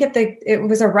I think if it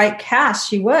was a right cast,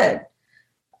 she would.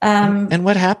 And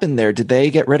what happened there? Did they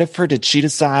get rid of her? Did she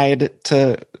decide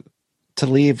to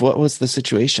leave? What was the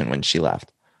situation when she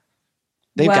left?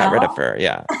 They got rid of her.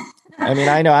 Yeah. I mean,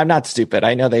 I know I'm not stupid.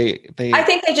 I know they I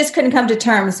think they just couldn't come to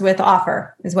terms with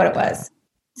offer is what it was.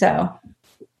 So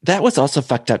that was also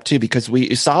fucked up too, because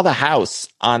we saw the house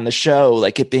on the show,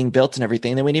 like it being built and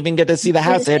everything. They wouldn't even get to see the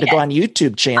house. They had to go on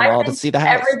YouTube channel to see the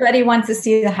house. Everybody wants to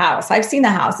see the house. I've seen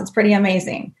the house. It's pretty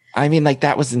amazing. I mean, like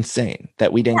that was insane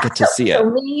that we didn't get to see it.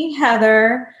 So me,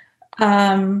 Heather,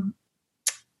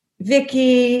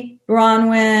 Vicky,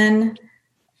 Bronwyn,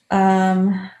 who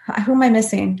am I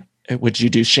missing? Would you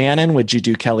do Shannon? Would you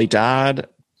do Kelly Dodd?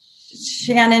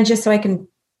 Shannon, just so I can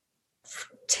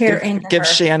give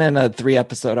Shannon a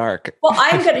 3-episode arc. Well,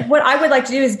 what I would like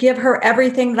to do is give her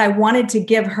everything that I wanted to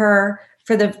give her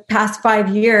for the past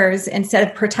 5 years, instead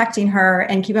of protecting her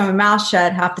and keeping my mouth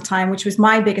shut half the time, which was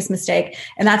my biggest mistake.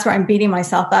 And that's where I'm beating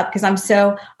myself up, because I'm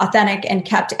so authentic and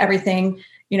kept everything,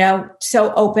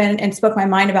 so open and spoke my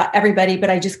mind about everybody, but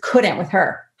I just couldn't with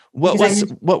her.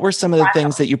 What were some of the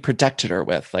things that you protected her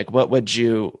with? Like, what would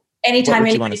you? Anytime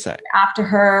anybody came after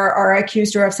her or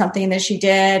accused her of something that she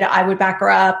did, I would back her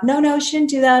up. No, she didn't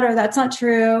do that, or that's not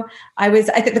true. I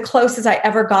think the closest I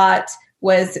ever got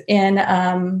was in,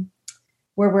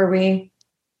 where were we?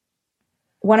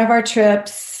 One of our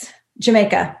trips,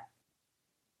 Jamaica.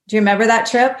 Do you remember that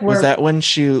trip? Was that when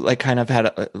she like kind of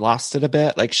had lost it a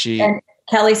bit? Like and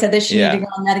Kelly said that she needed to go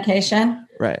on medication.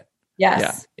 Right.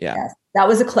 Yes. Yeah. Yes. That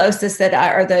was the closest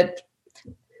that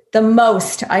the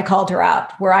most I called her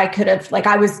out, where I could have, like,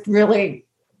 I was really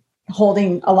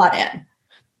holding a lot in.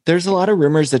 There's a lot of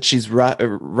rumors that she's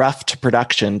rough to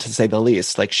production, to say the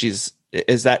least. Like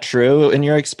is that true in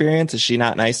your experience? Is she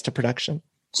not nice to production?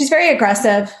 She's very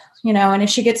aggressive, and if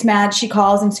she gets mad, she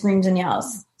calls and screams and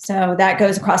yells. So that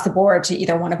goes across the board to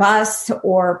either one of us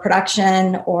or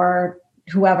production or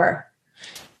whoever.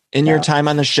 In your time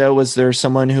on the show, was there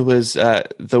someone who was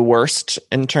the worst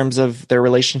in terms of their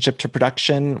relationship to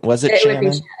production? Was it Shannon?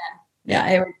 Would be Shannon. Yeah,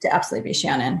 it would absolutely be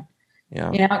Shannon.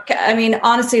 Yeah. I mean,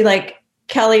 honestly, like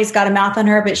Kelly's got a mouth on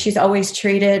her, but she's always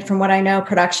treated, from what I know,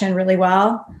 production really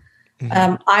well.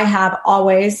 Mm-hmm. I have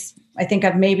always, I think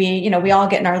I've maybe, we all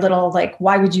get in our little, like,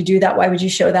 why would you do that? Why would you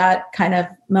show that kind of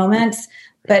moments?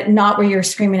 But not where you're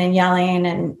screaming and yelling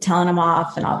and telling them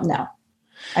off and all. No,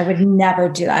 I would never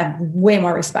do that. I have way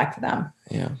more respect for them.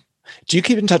 Yeah. Do you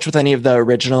keep in touch with any of the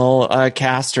original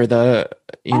cast or the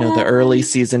early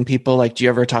season people? Like, do you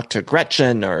ever talk to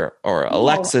Gretchen or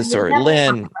Alexis or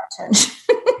Lynn?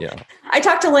 Yeah. I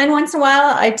talk to Lynn once in a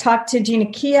while. I talk to Gina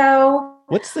Keogh.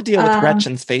 What's the deal with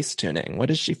Gretchen's face tuning? What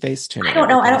is she face tuning? I don't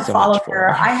know. I don't follow her.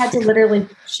 I had to literally,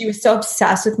 she was so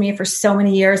obsessed with me for so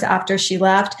many years after she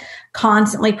left,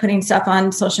 constantly putting stuff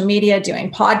on social media,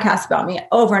 doing podcasts about me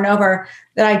over and over,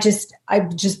 that I just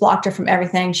blocked her from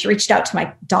everything. She reached out to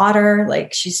my daughter.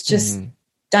 Like, she's just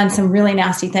done some really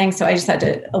nasty things. So I just had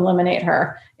to eliminate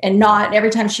her, and not every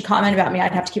time she commented about me,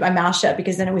 I'd have to keep my mouth shut,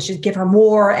 because then it would just give her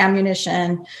more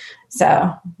ammunition.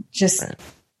 So just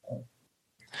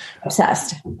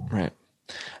obsessed. Right.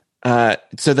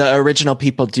 So the original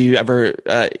people, do you ever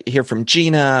hear from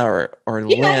Gina or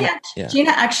Lynn? Yeah.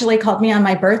 Gina actually called me on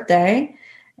my birthday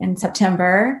in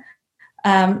September.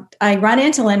 I run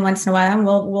into Lynn once in a while, and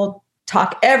we'll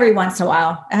talk every once in a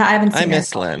while. I haven't seen her.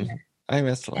 I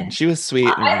miss Lynn. She was sweet.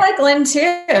 I like Lynn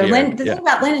too. Lynn, the thing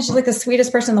about Lynn is she's like the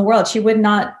sweetest person in the world. She doesn't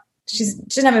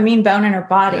have a mean bone in her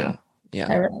body. Yeah.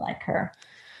 I really like her.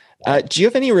 Do you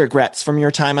have any regrets from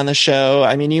your time on the show?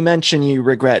 I mean, you mentioned you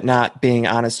regret not being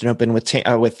honest and open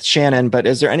with Shannon, but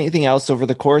is there anything else over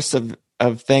the course of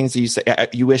things that you say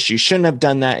you wish you shouldn't have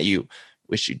done that, you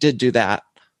wish you did do that?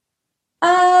 You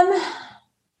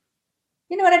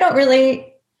know what? I don't really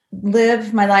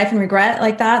live my life in regret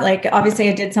like that. Like, obviously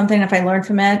I did something. If I learned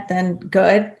from it, then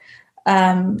good.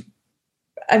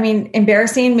 I mean,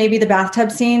 embarrassing. Maybe the bathtub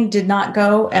scene did not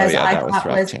go as I thought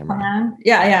was planned.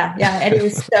 Yeah. Eddie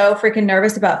was so freaking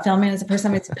nervous about filming. As the first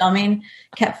time he was filming,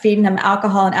 kept feeding him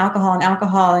alcohol.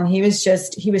 And he was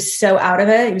so out of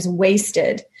it. He was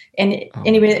wasted. And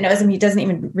anybody that knows him, he doesn't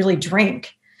even really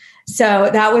drink. So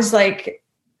that was like,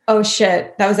 oh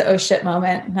shit. That was an oh shit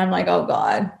moment. And I'm like, oh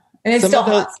God. And it's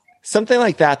still something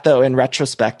like that, though, in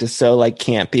retrospect, is so like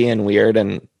campy and weird,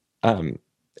 and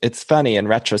it's funny in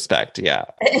retrospect. Yeah,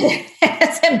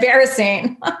 it's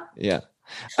embarrassing. Yeah,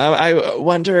 I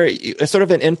wonder. Sort of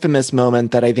an infamous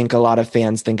moment that I think a lot of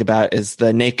fans think about is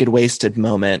the naked wasted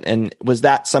moment. And was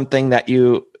that something that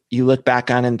you look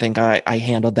back on and think, I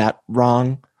handled that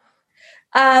wrong?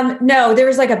 No, there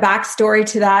was like a backstory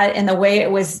to that, and the way it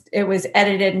was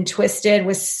edited and twisted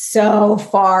was so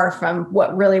far from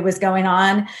what really was going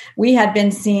on. We had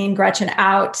been seeing Gretchen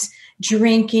out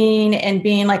drinking and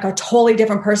being like a totally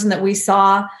different person that we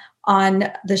saw on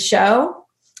the show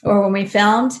or when we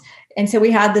filmed. And so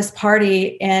we had this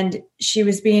party, and she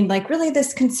was being like really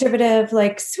this conservative,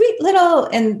 like sweet little,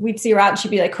 and we'd see her out and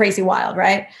she'd be like crazy wild.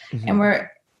 Right. Mm-hmm. And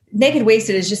we're naked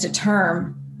wasted is just a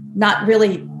term, not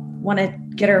really want to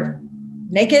get her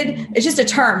naked. It's just a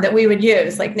term that we would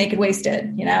use, like naked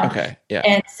wasted, Okay. Yeah.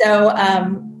 And so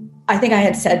I think I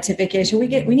had said to Vicky,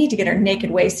 we need to get her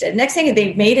naked wasted. Next thing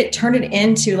they turned it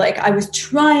into like I was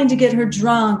trying to get her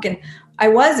drunk, and I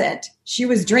wasn't. She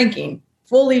was drinking,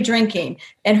 fully drinking.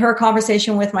 And her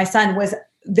conversation with my son was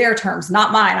their terms,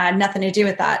 not mine. I had nothing to do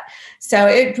with that. So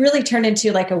it really turned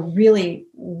into like a really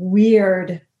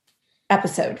weird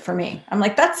episode for me. I'm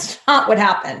like, that's not what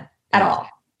happened at all.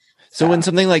 So when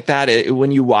something like that,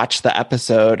 when you watch the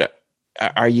episode,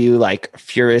 are you like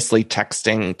furiously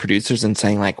texting producers and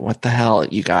saying like, what the hell,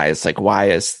 you guys, like,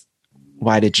 why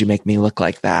did you make me look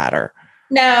like that? Or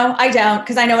no, I don't,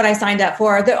 because I know what I signed up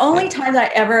for. The only time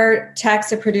that I ever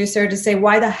text a producer to say,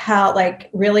 why the hell, like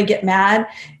really get mad,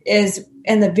 is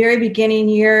in the very beginning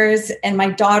years. And my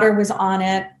daughter was on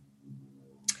it,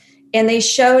 and they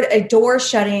showed a door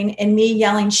shutting and me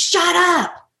yelling, shut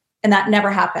up. And that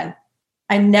never happened.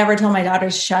 I never told my daughter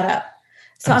to shut up.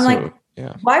 So I'm like,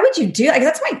 why would you do that? Like,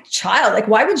 that's my child. Like,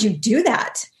 why would you do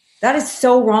that? That is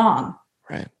so wrong.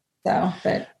 Right. So,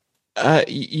 but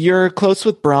you're close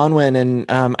with Bronwyn, and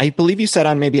I believe you said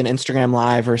on maybe an Instagram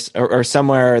Live or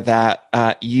somewhere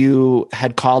that you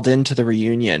had called into the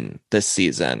reunion this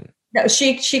season. No,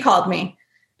 she called me.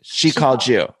 She called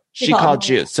you. She called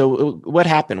you. So what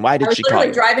happened? Why did she call you? I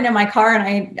was literally driving in my car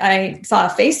and I saw a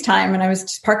FaceTime and I was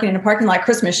just parking in a parking lot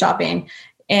Christmas shopping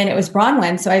and it was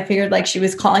Bronwyn. So I figured like she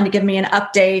was calling to give me an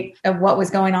update of what was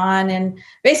going on. And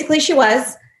basically she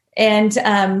was. And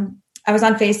I was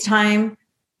on FaceTime.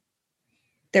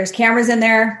 There's cameras in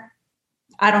there.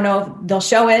 I don't know if they'll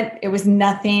show it. It was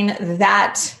nothing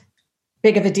that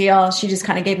big of a deal. She just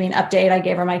kind of gave me an update. I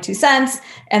gave her my 2 cents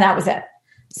and that was it.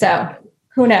 So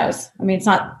who knows? I mean, it's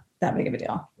not that big of a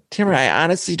deal. Tamara, I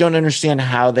honestly don't understand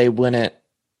how they wouldn't,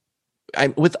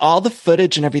 with all the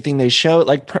footage and everything they show,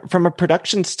 like from a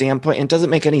production standpoint, it doesn't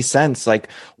make any sense, like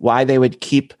why they would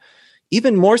keep,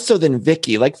 even more so than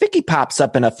Vicky. Like Vicky pops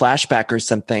up in a flashback or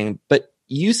something, but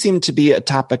you seem to be a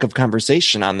topic of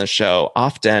conversation on the show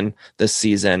often this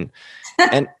season.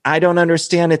 And I don't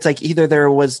understand. It's like either there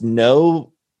was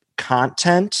no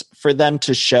content for them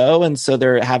to show, and so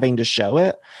they're having to show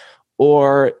it,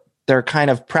 or they're kind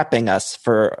of prepping us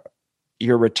for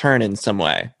your return in some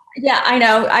way. Yeah, I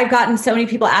know. I've gotten so many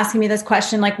people asking me this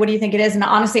question, like, what do you think it is? And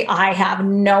honestly, I have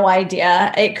no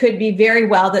idea. It could be very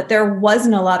well that there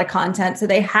wasn't a lot of content, so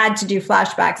they had to do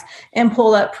flashbacks and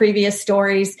pull up previous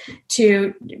stories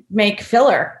to make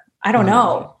filler. I don't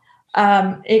know.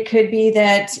 It could be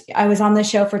that I was on the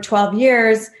show for 12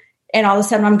 years and all of a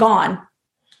sudden I'm gone.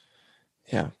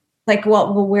 Yeah. Like,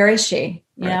 well, where is she?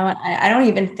 You know, I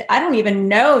don't even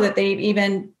know that they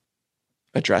even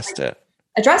addressed it.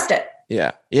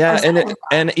 Yeah. Yeah.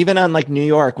 And even on like New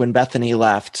York, when Bethany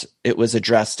left, it was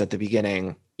addressed at the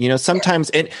beginning, you know,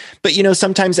 sometimes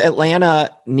sometimes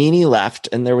Atlanta, Nene left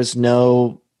and there was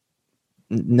no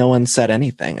one said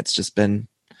anything. It's just been,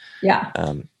 yeah. I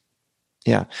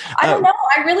don't know.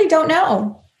 I really don't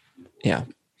know. Yeah.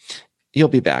 You'll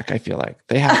be back. I feel like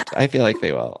they have, I feel like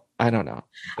they will. I don't know.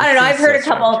 I don't know. I've heard a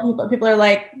couple of people are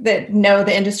like that know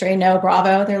the industry, know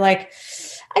Bravo. They're like,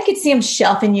 I could see them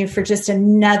shelving you for just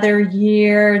another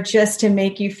year just to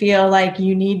make you feel like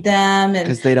you need them.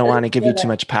 Because they don't want to give you too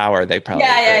much power. They probably,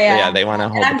 they want to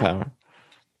hold the power.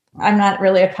 I'm not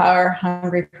really a power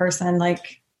hungry person.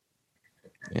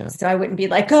 So I wouldn't be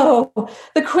like, oh,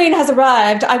 the queen has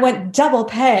arrived. I want double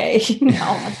pay.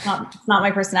 No, it's not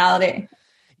my personality.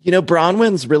 You know,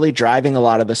 Bronwyn's really driving a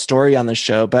lot of the story on the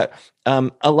show, but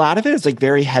a lot of it is like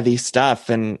very heavy stuff.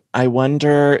 And I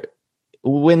wonder,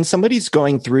 when somebody's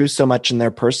going through so much in their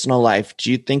personal life,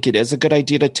 do you think it is a good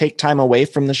idea to take time away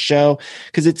from the show?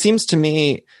 Because it seems to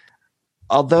me,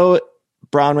 although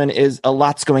Bronwyn is a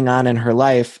lot's going on in her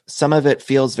life, some of it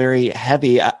feels very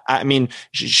heavy. I mean,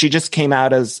 she just came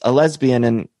out as a lesbian,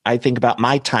 and I think about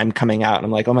my time coming out, and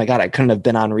I'm like, oh my God, I couldn't have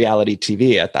been on reality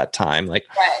TV at that time. Like,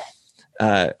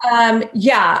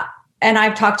 yeah. And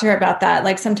I've talked to her about that.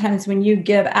 Like sometimes when you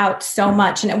give out so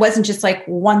much, and it wasn't just like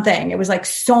one thing, it was like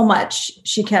so much.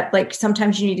 She kept like,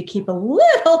 sometimes you need to keep a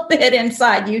little bit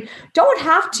inside. You don't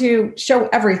have to show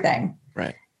everything.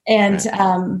 Right. And,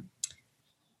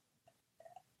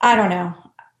 I don't know.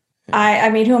 I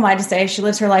mean, who am I to say? She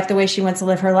lives her life the way she wants to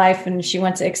live her life, and she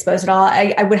wants to expose it all.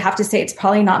 I would have to say it's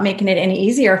probably not making it any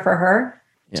easier for her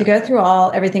to go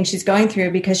through everything she's going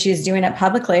through because she's doing it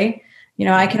publicly. You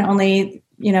know, I can only,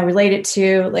 relate it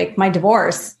to like my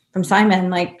divorce from Simon.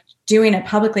 Like doing it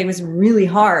publicly was really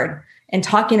hard, and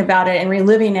talking about it and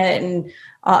reliving it. And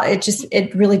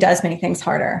it really does make things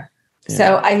harder. Yeah.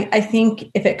 So I think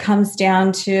if it comes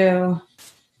down to,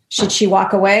 should she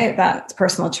walk away? That's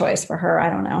personal choice for her. I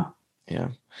don't know. Yeah.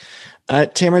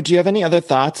 Tamara, do you have any other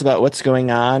thoughts about what's going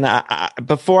on?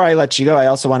 Before I let you go, I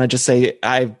also want to just say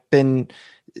I've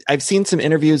seen some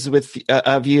interviews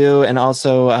of you, and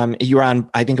also you were on,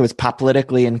 I think it was Pop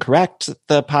Politically Incorrect,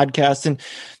 the podcast, and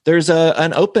there's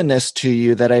an openness to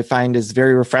you that I find is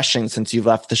very refreshing since you've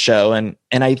left the show. And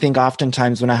I think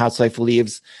oftentimes when a housewife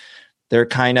leaves, they're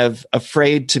kind of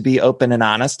afraid to be open and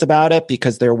honest about it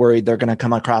because they're worried they're going to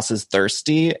come across as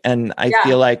thirsty. And I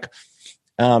feel like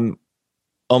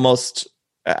almost,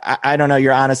 I don't know,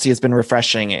 your honesty has been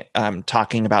refreshing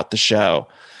talking about the show.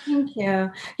 Thank you.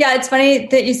 Yeah, it's funny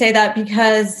that you say that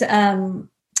because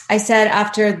I said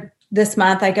after this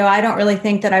month, I don't really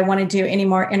think that I want to do any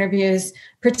more interviews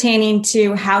pertaining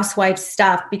to housewife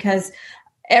stuff, because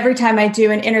every time I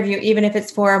do an interview, even if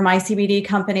it's for my CBD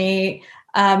company,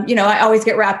 I always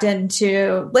get wrapped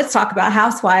into, let's talk about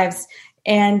housewives.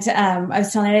 And I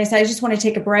was telling her, I said, I just want to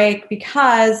take a break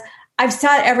because I've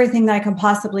said everything that I can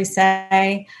possibly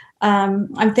say.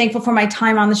 I'm thankful for my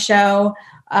time on the show.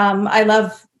 I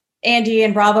love Andy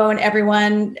and Bravo and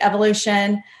everyone,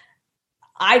 Evolution.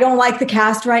 I don't like the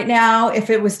cast right now.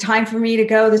 If it was time for me to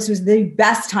go, this was the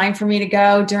best time for me to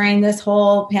go during this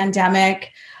whole pandemic.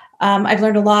 I've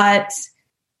learned a lot.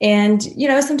 And,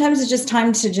 sometimes it's just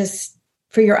time to just,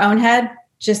 for your own head,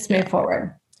 just move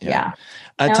forward. Yeah.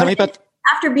 Tell me about...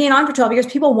 After being on for 12 years,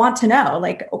 people want to know,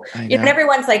 like,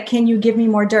 everyone's like, can you give me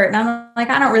more dirt? And I'm like,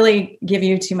 I don't really give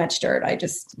you too much dirt. I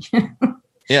just,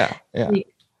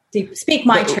 speak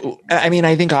my truth. I mean,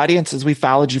 I think audiences, we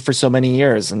followed you for so many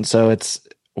years. And so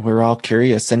we're all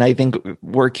curious. And I think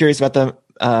we're curious about the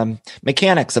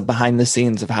mechanics of behind the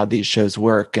scenes of how these shows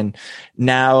work. And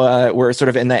now we're sort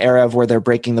of in the era of where they're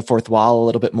breaking the fourth wall a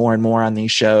little bit more and more on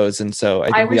these shows. And so I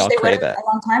think we all crave it. A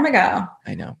long time ago.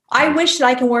 I know. I wish that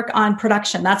I can work on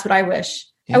production. That's what I wish.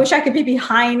 Yeah. I wish I could be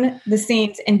behind the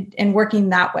scenes and working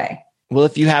that way. Well,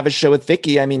 if you have a show with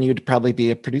Vicky, I mean, you'd probably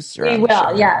be a producer. We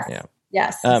will. Yes. Yeah.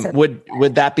 Yes.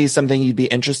 Would that be something you'd be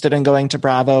interested in going to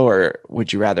Bravo, or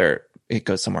would you rather it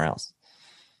go somewhere else?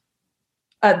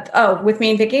 With me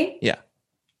and Vicky? Yeah.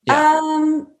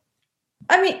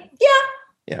 I mean,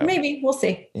 maybe. We'll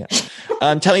see. Yeah.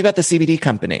 Tell me about the CBD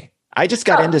company. I just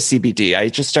got into CBD. I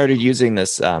just started using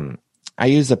this. I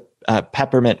use a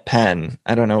peppermint pen.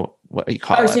 I don't know what you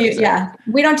call it.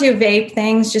 We don't do vape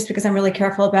things just because I'm really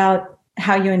careful about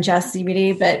how you ingest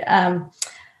CBD. But,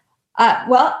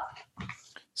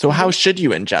 so how should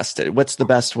you ingest it? What's the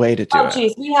best way to do it?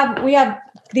 Geez. We have,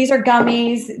 these are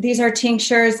gummies. These are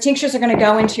tinctures. Tinctures are going to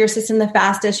go into your system the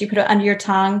fastest. You put it under your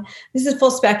tongue. This is full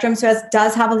spectrum. So it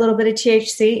does have a little bit of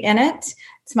THC in it.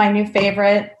 It's my new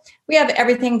favorite. We have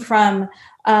everything from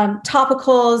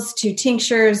topicals to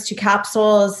tinctures to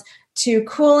capsules to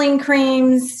cooling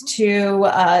creams to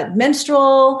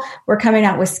menstrual. We're coming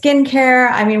out with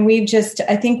skincare. I mean,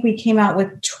 I think we came out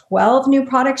with 12 new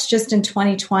products just in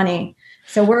 2020.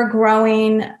 So we're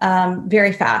growing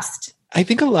very fast. I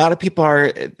think a lot of people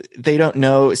they don't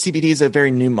know CBD is a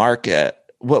very new market.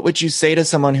 What would you say to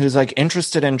someone who's like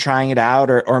interested in trying it out,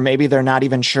 or maybe they're not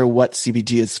even sure what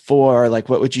CBD is for? Like,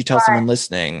 what would you tell someone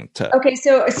listening to? Okay.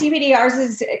 So CBD,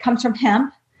 it comes from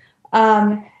hemp.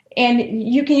 And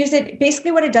you can use it.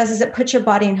 Basically what it does is it puts your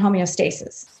body in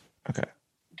homeostasis.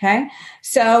 Okay.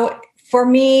 So for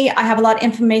me, I have a lot of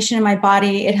inflammation in my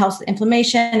body. It helps with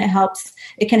inflammation.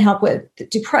 It can help with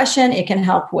depression. It can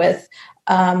help with,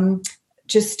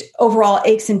 just overall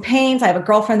aches and pains. I have a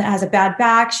girlfriend that has a bad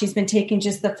back. She's been taking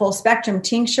just the full spectrum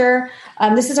tincture.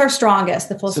 This is our strongest,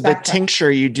 the full spectrum. So the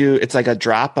tincture you do, it's like a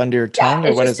drop under your tongue,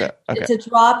 or what is it? Okay. It's a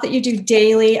drop that you do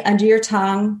daily under your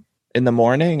tongue. In the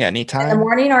morning, anytime? In the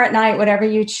morning or at night, whatever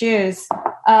you choose.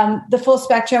 The full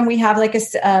spectrum, we have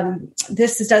this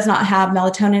does not have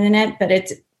melatonin in it, but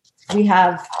we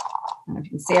have, I don't know if you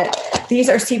can see it. These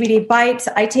are CBD bites.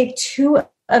 I take 2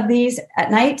 of these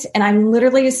at night and I'm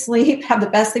literally asleep, have the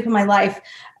best sleep of my life,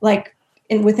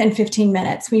 within 15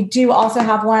 minutes. We do also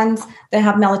have ones that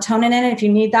have melatonin in it. If you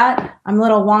need that, I'm a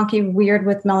little wonky, weird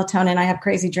with melatonin. I have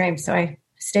crazy dreams, so I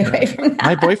stay away from that.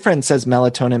 My boyfriend says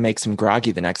melatonin makes him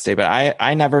groggy the next day, but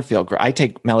I never feel I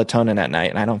take melatonin at night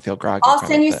and I don't feel groggy. I'll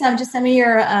send you some. Just send me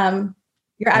your address.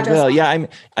 Well, yeah,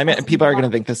 I mean, people are going to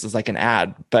think this is like an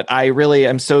ad, but I really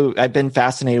am I've been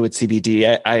fascinated with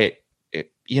CBD.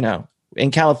 In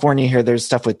California here, there's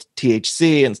stuff with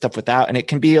THC and stuff without, and it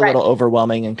can be a little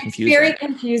overwhelming and confusing. It's very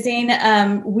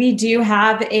confusing. We do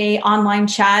have a online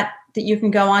chat that you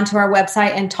can go onto our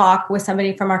website and talk with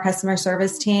somebody from our customer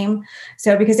service team.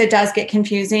 So because it does get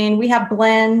confusing, we have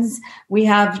blends, we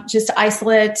have just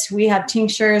isolate, we have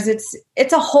tinctures.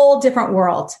 It's a whole different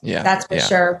world. Yeah, that's for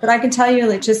sure. But I can tell you,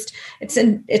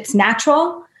 it's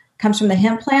natural, comes from the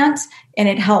hemp plant, and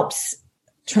it helps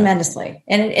tremendously.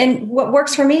 And what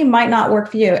works for me might not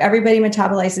work for you. Everybody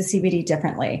metabolizes CBD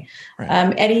differently.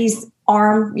 Right. Eddie's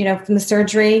arm, from the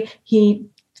surgery,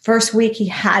 first week he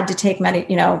had to take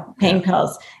pain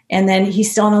pills, and then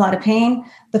he's still in a lot of pain.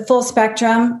 The full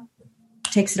spectrum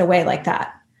takes it away like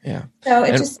that. Yeah. So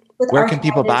it just, where can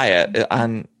people buy it?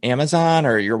 On Amazon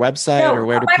or your website, or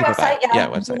where do people buy it?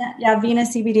 Website. Vena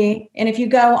CBD. And if you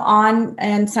go on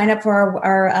and sign up for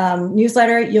our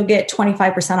newsletter, you'll get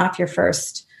 25% off your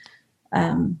first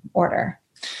order.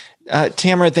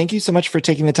 Tamara, thank you so much for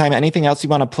taking the time. Anything else you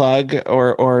want to plug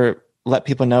or let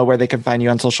people know where they can find you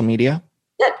on social media?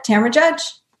 Yeah, Tamara Judge.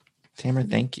 Tamara,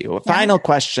 thank you. Final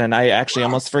question. I actually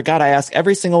almost forgot. I ask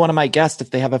every single one of my guests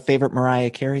if they have a favorite Mariah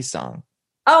Carey song.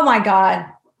 Oh my God.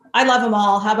 I love them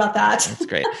all. How about that? That's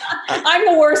great. I'm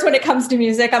the worst when it comes to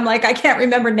music. I'm like, I can't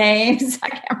remember names. I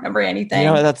can't remember anything.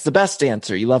 That's the best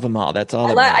answer. You love them all. That's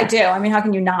all. I do. I mean, how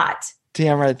can you not?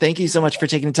 Tamara, thank you so much for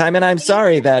taking the time. And I'm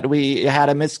sorry that we had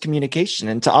a miscommunication.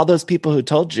 And to all those people who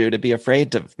told you to be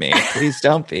afraid of me, please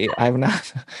don't be. I'm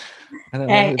not. I don't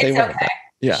know who they were. Okay.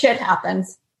 Yeah. Shit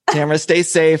happens. Tamara, stay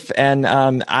safe. And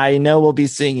I know we'll be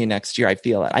seeing you next year. I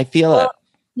feel it.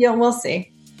 Yeah, we'll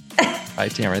see.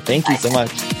 right, Tamara, thank you so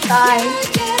much. Bye.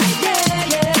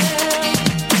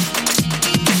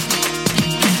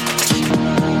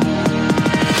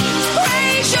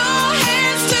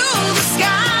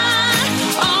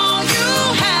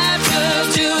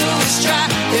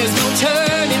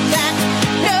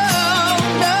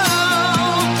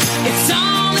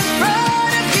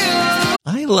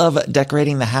 I love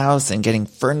decorating the house and getting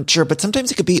furniture, but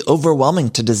sometimes it could be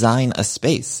overwhelming to design a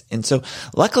space. And so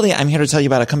luckily, I'm here to tell you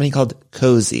about a company called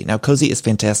Cozy. Now, Cozy is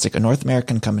fantastic, a North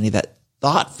American company that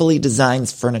thoughtfully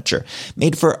designs furniture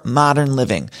made for modern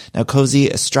living. Now, Cozy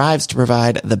strives to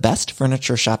provide the best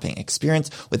furniture shopping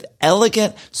experience with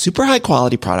elegant, super high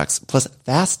quality products, plus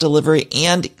fast delivery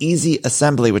and easy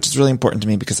assembly, which is really important to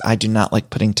me because I do not like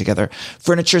putting together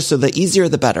furniture. So the easier,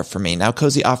 the better for me. Now,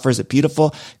 Cozy offers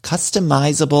beautiful,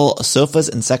 customizable sofas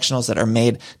and sectionals that are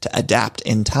made to adapt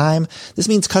in time. This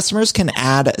means customers can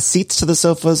add seats to the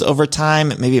sofas over time.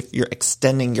 Maybe if you're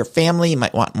extending your family, you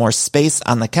might want more space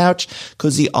on the couch.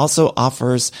 Cozy also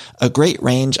offers a great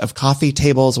range of coffee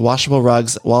tables, washable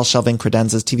rugs, wall shelving,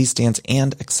 credenzas, TV stands,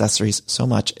 and accessories. So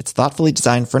much. It's thoughtfully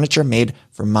designed furniture made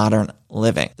for modern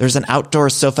living. There's an outdoor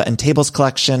sofa and tables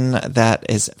collection that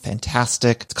is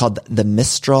fantastic. It's called the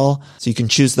Mistral. So you can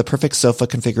choose the perfect sofa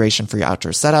configuration for your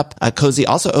outdoor setup. Cozy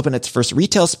also opened its first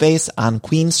retail space on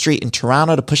Queen Street in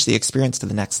Toronto to push the experience to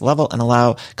the next level and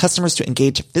allow customers to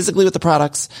engage physically with the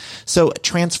products. So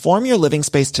transform your living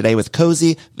space today with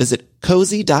Cozy. Visit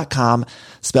cozy.com,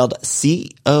 spelled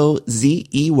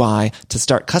COZEY, to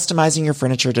start customizing your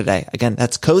furniture today. Again,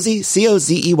 that's Cozy,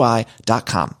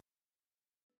 COZEY.com.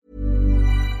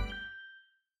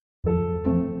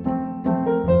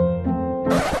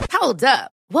 Hold up.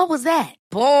 What was that?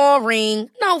 Boring.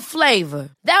 No flavor.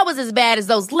 That was as bad as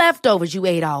those leftovers you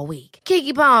ate all week.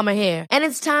 Keke Palmer here. And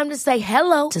it's time to say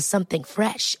hello to something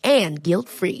fresh and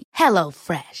guilt-free.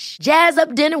 HelloFresh. Jazz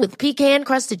up dinner with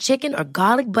pecan-crusted chicken or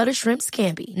garlic butter shrimp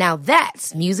scampi. Now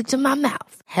that's music to my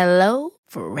mouth.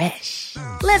 HelloFresh.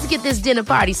 Let's get this dinner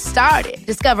party started.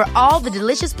 Discover all the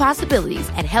delicious possibilities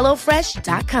at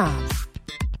HelloFresh.com.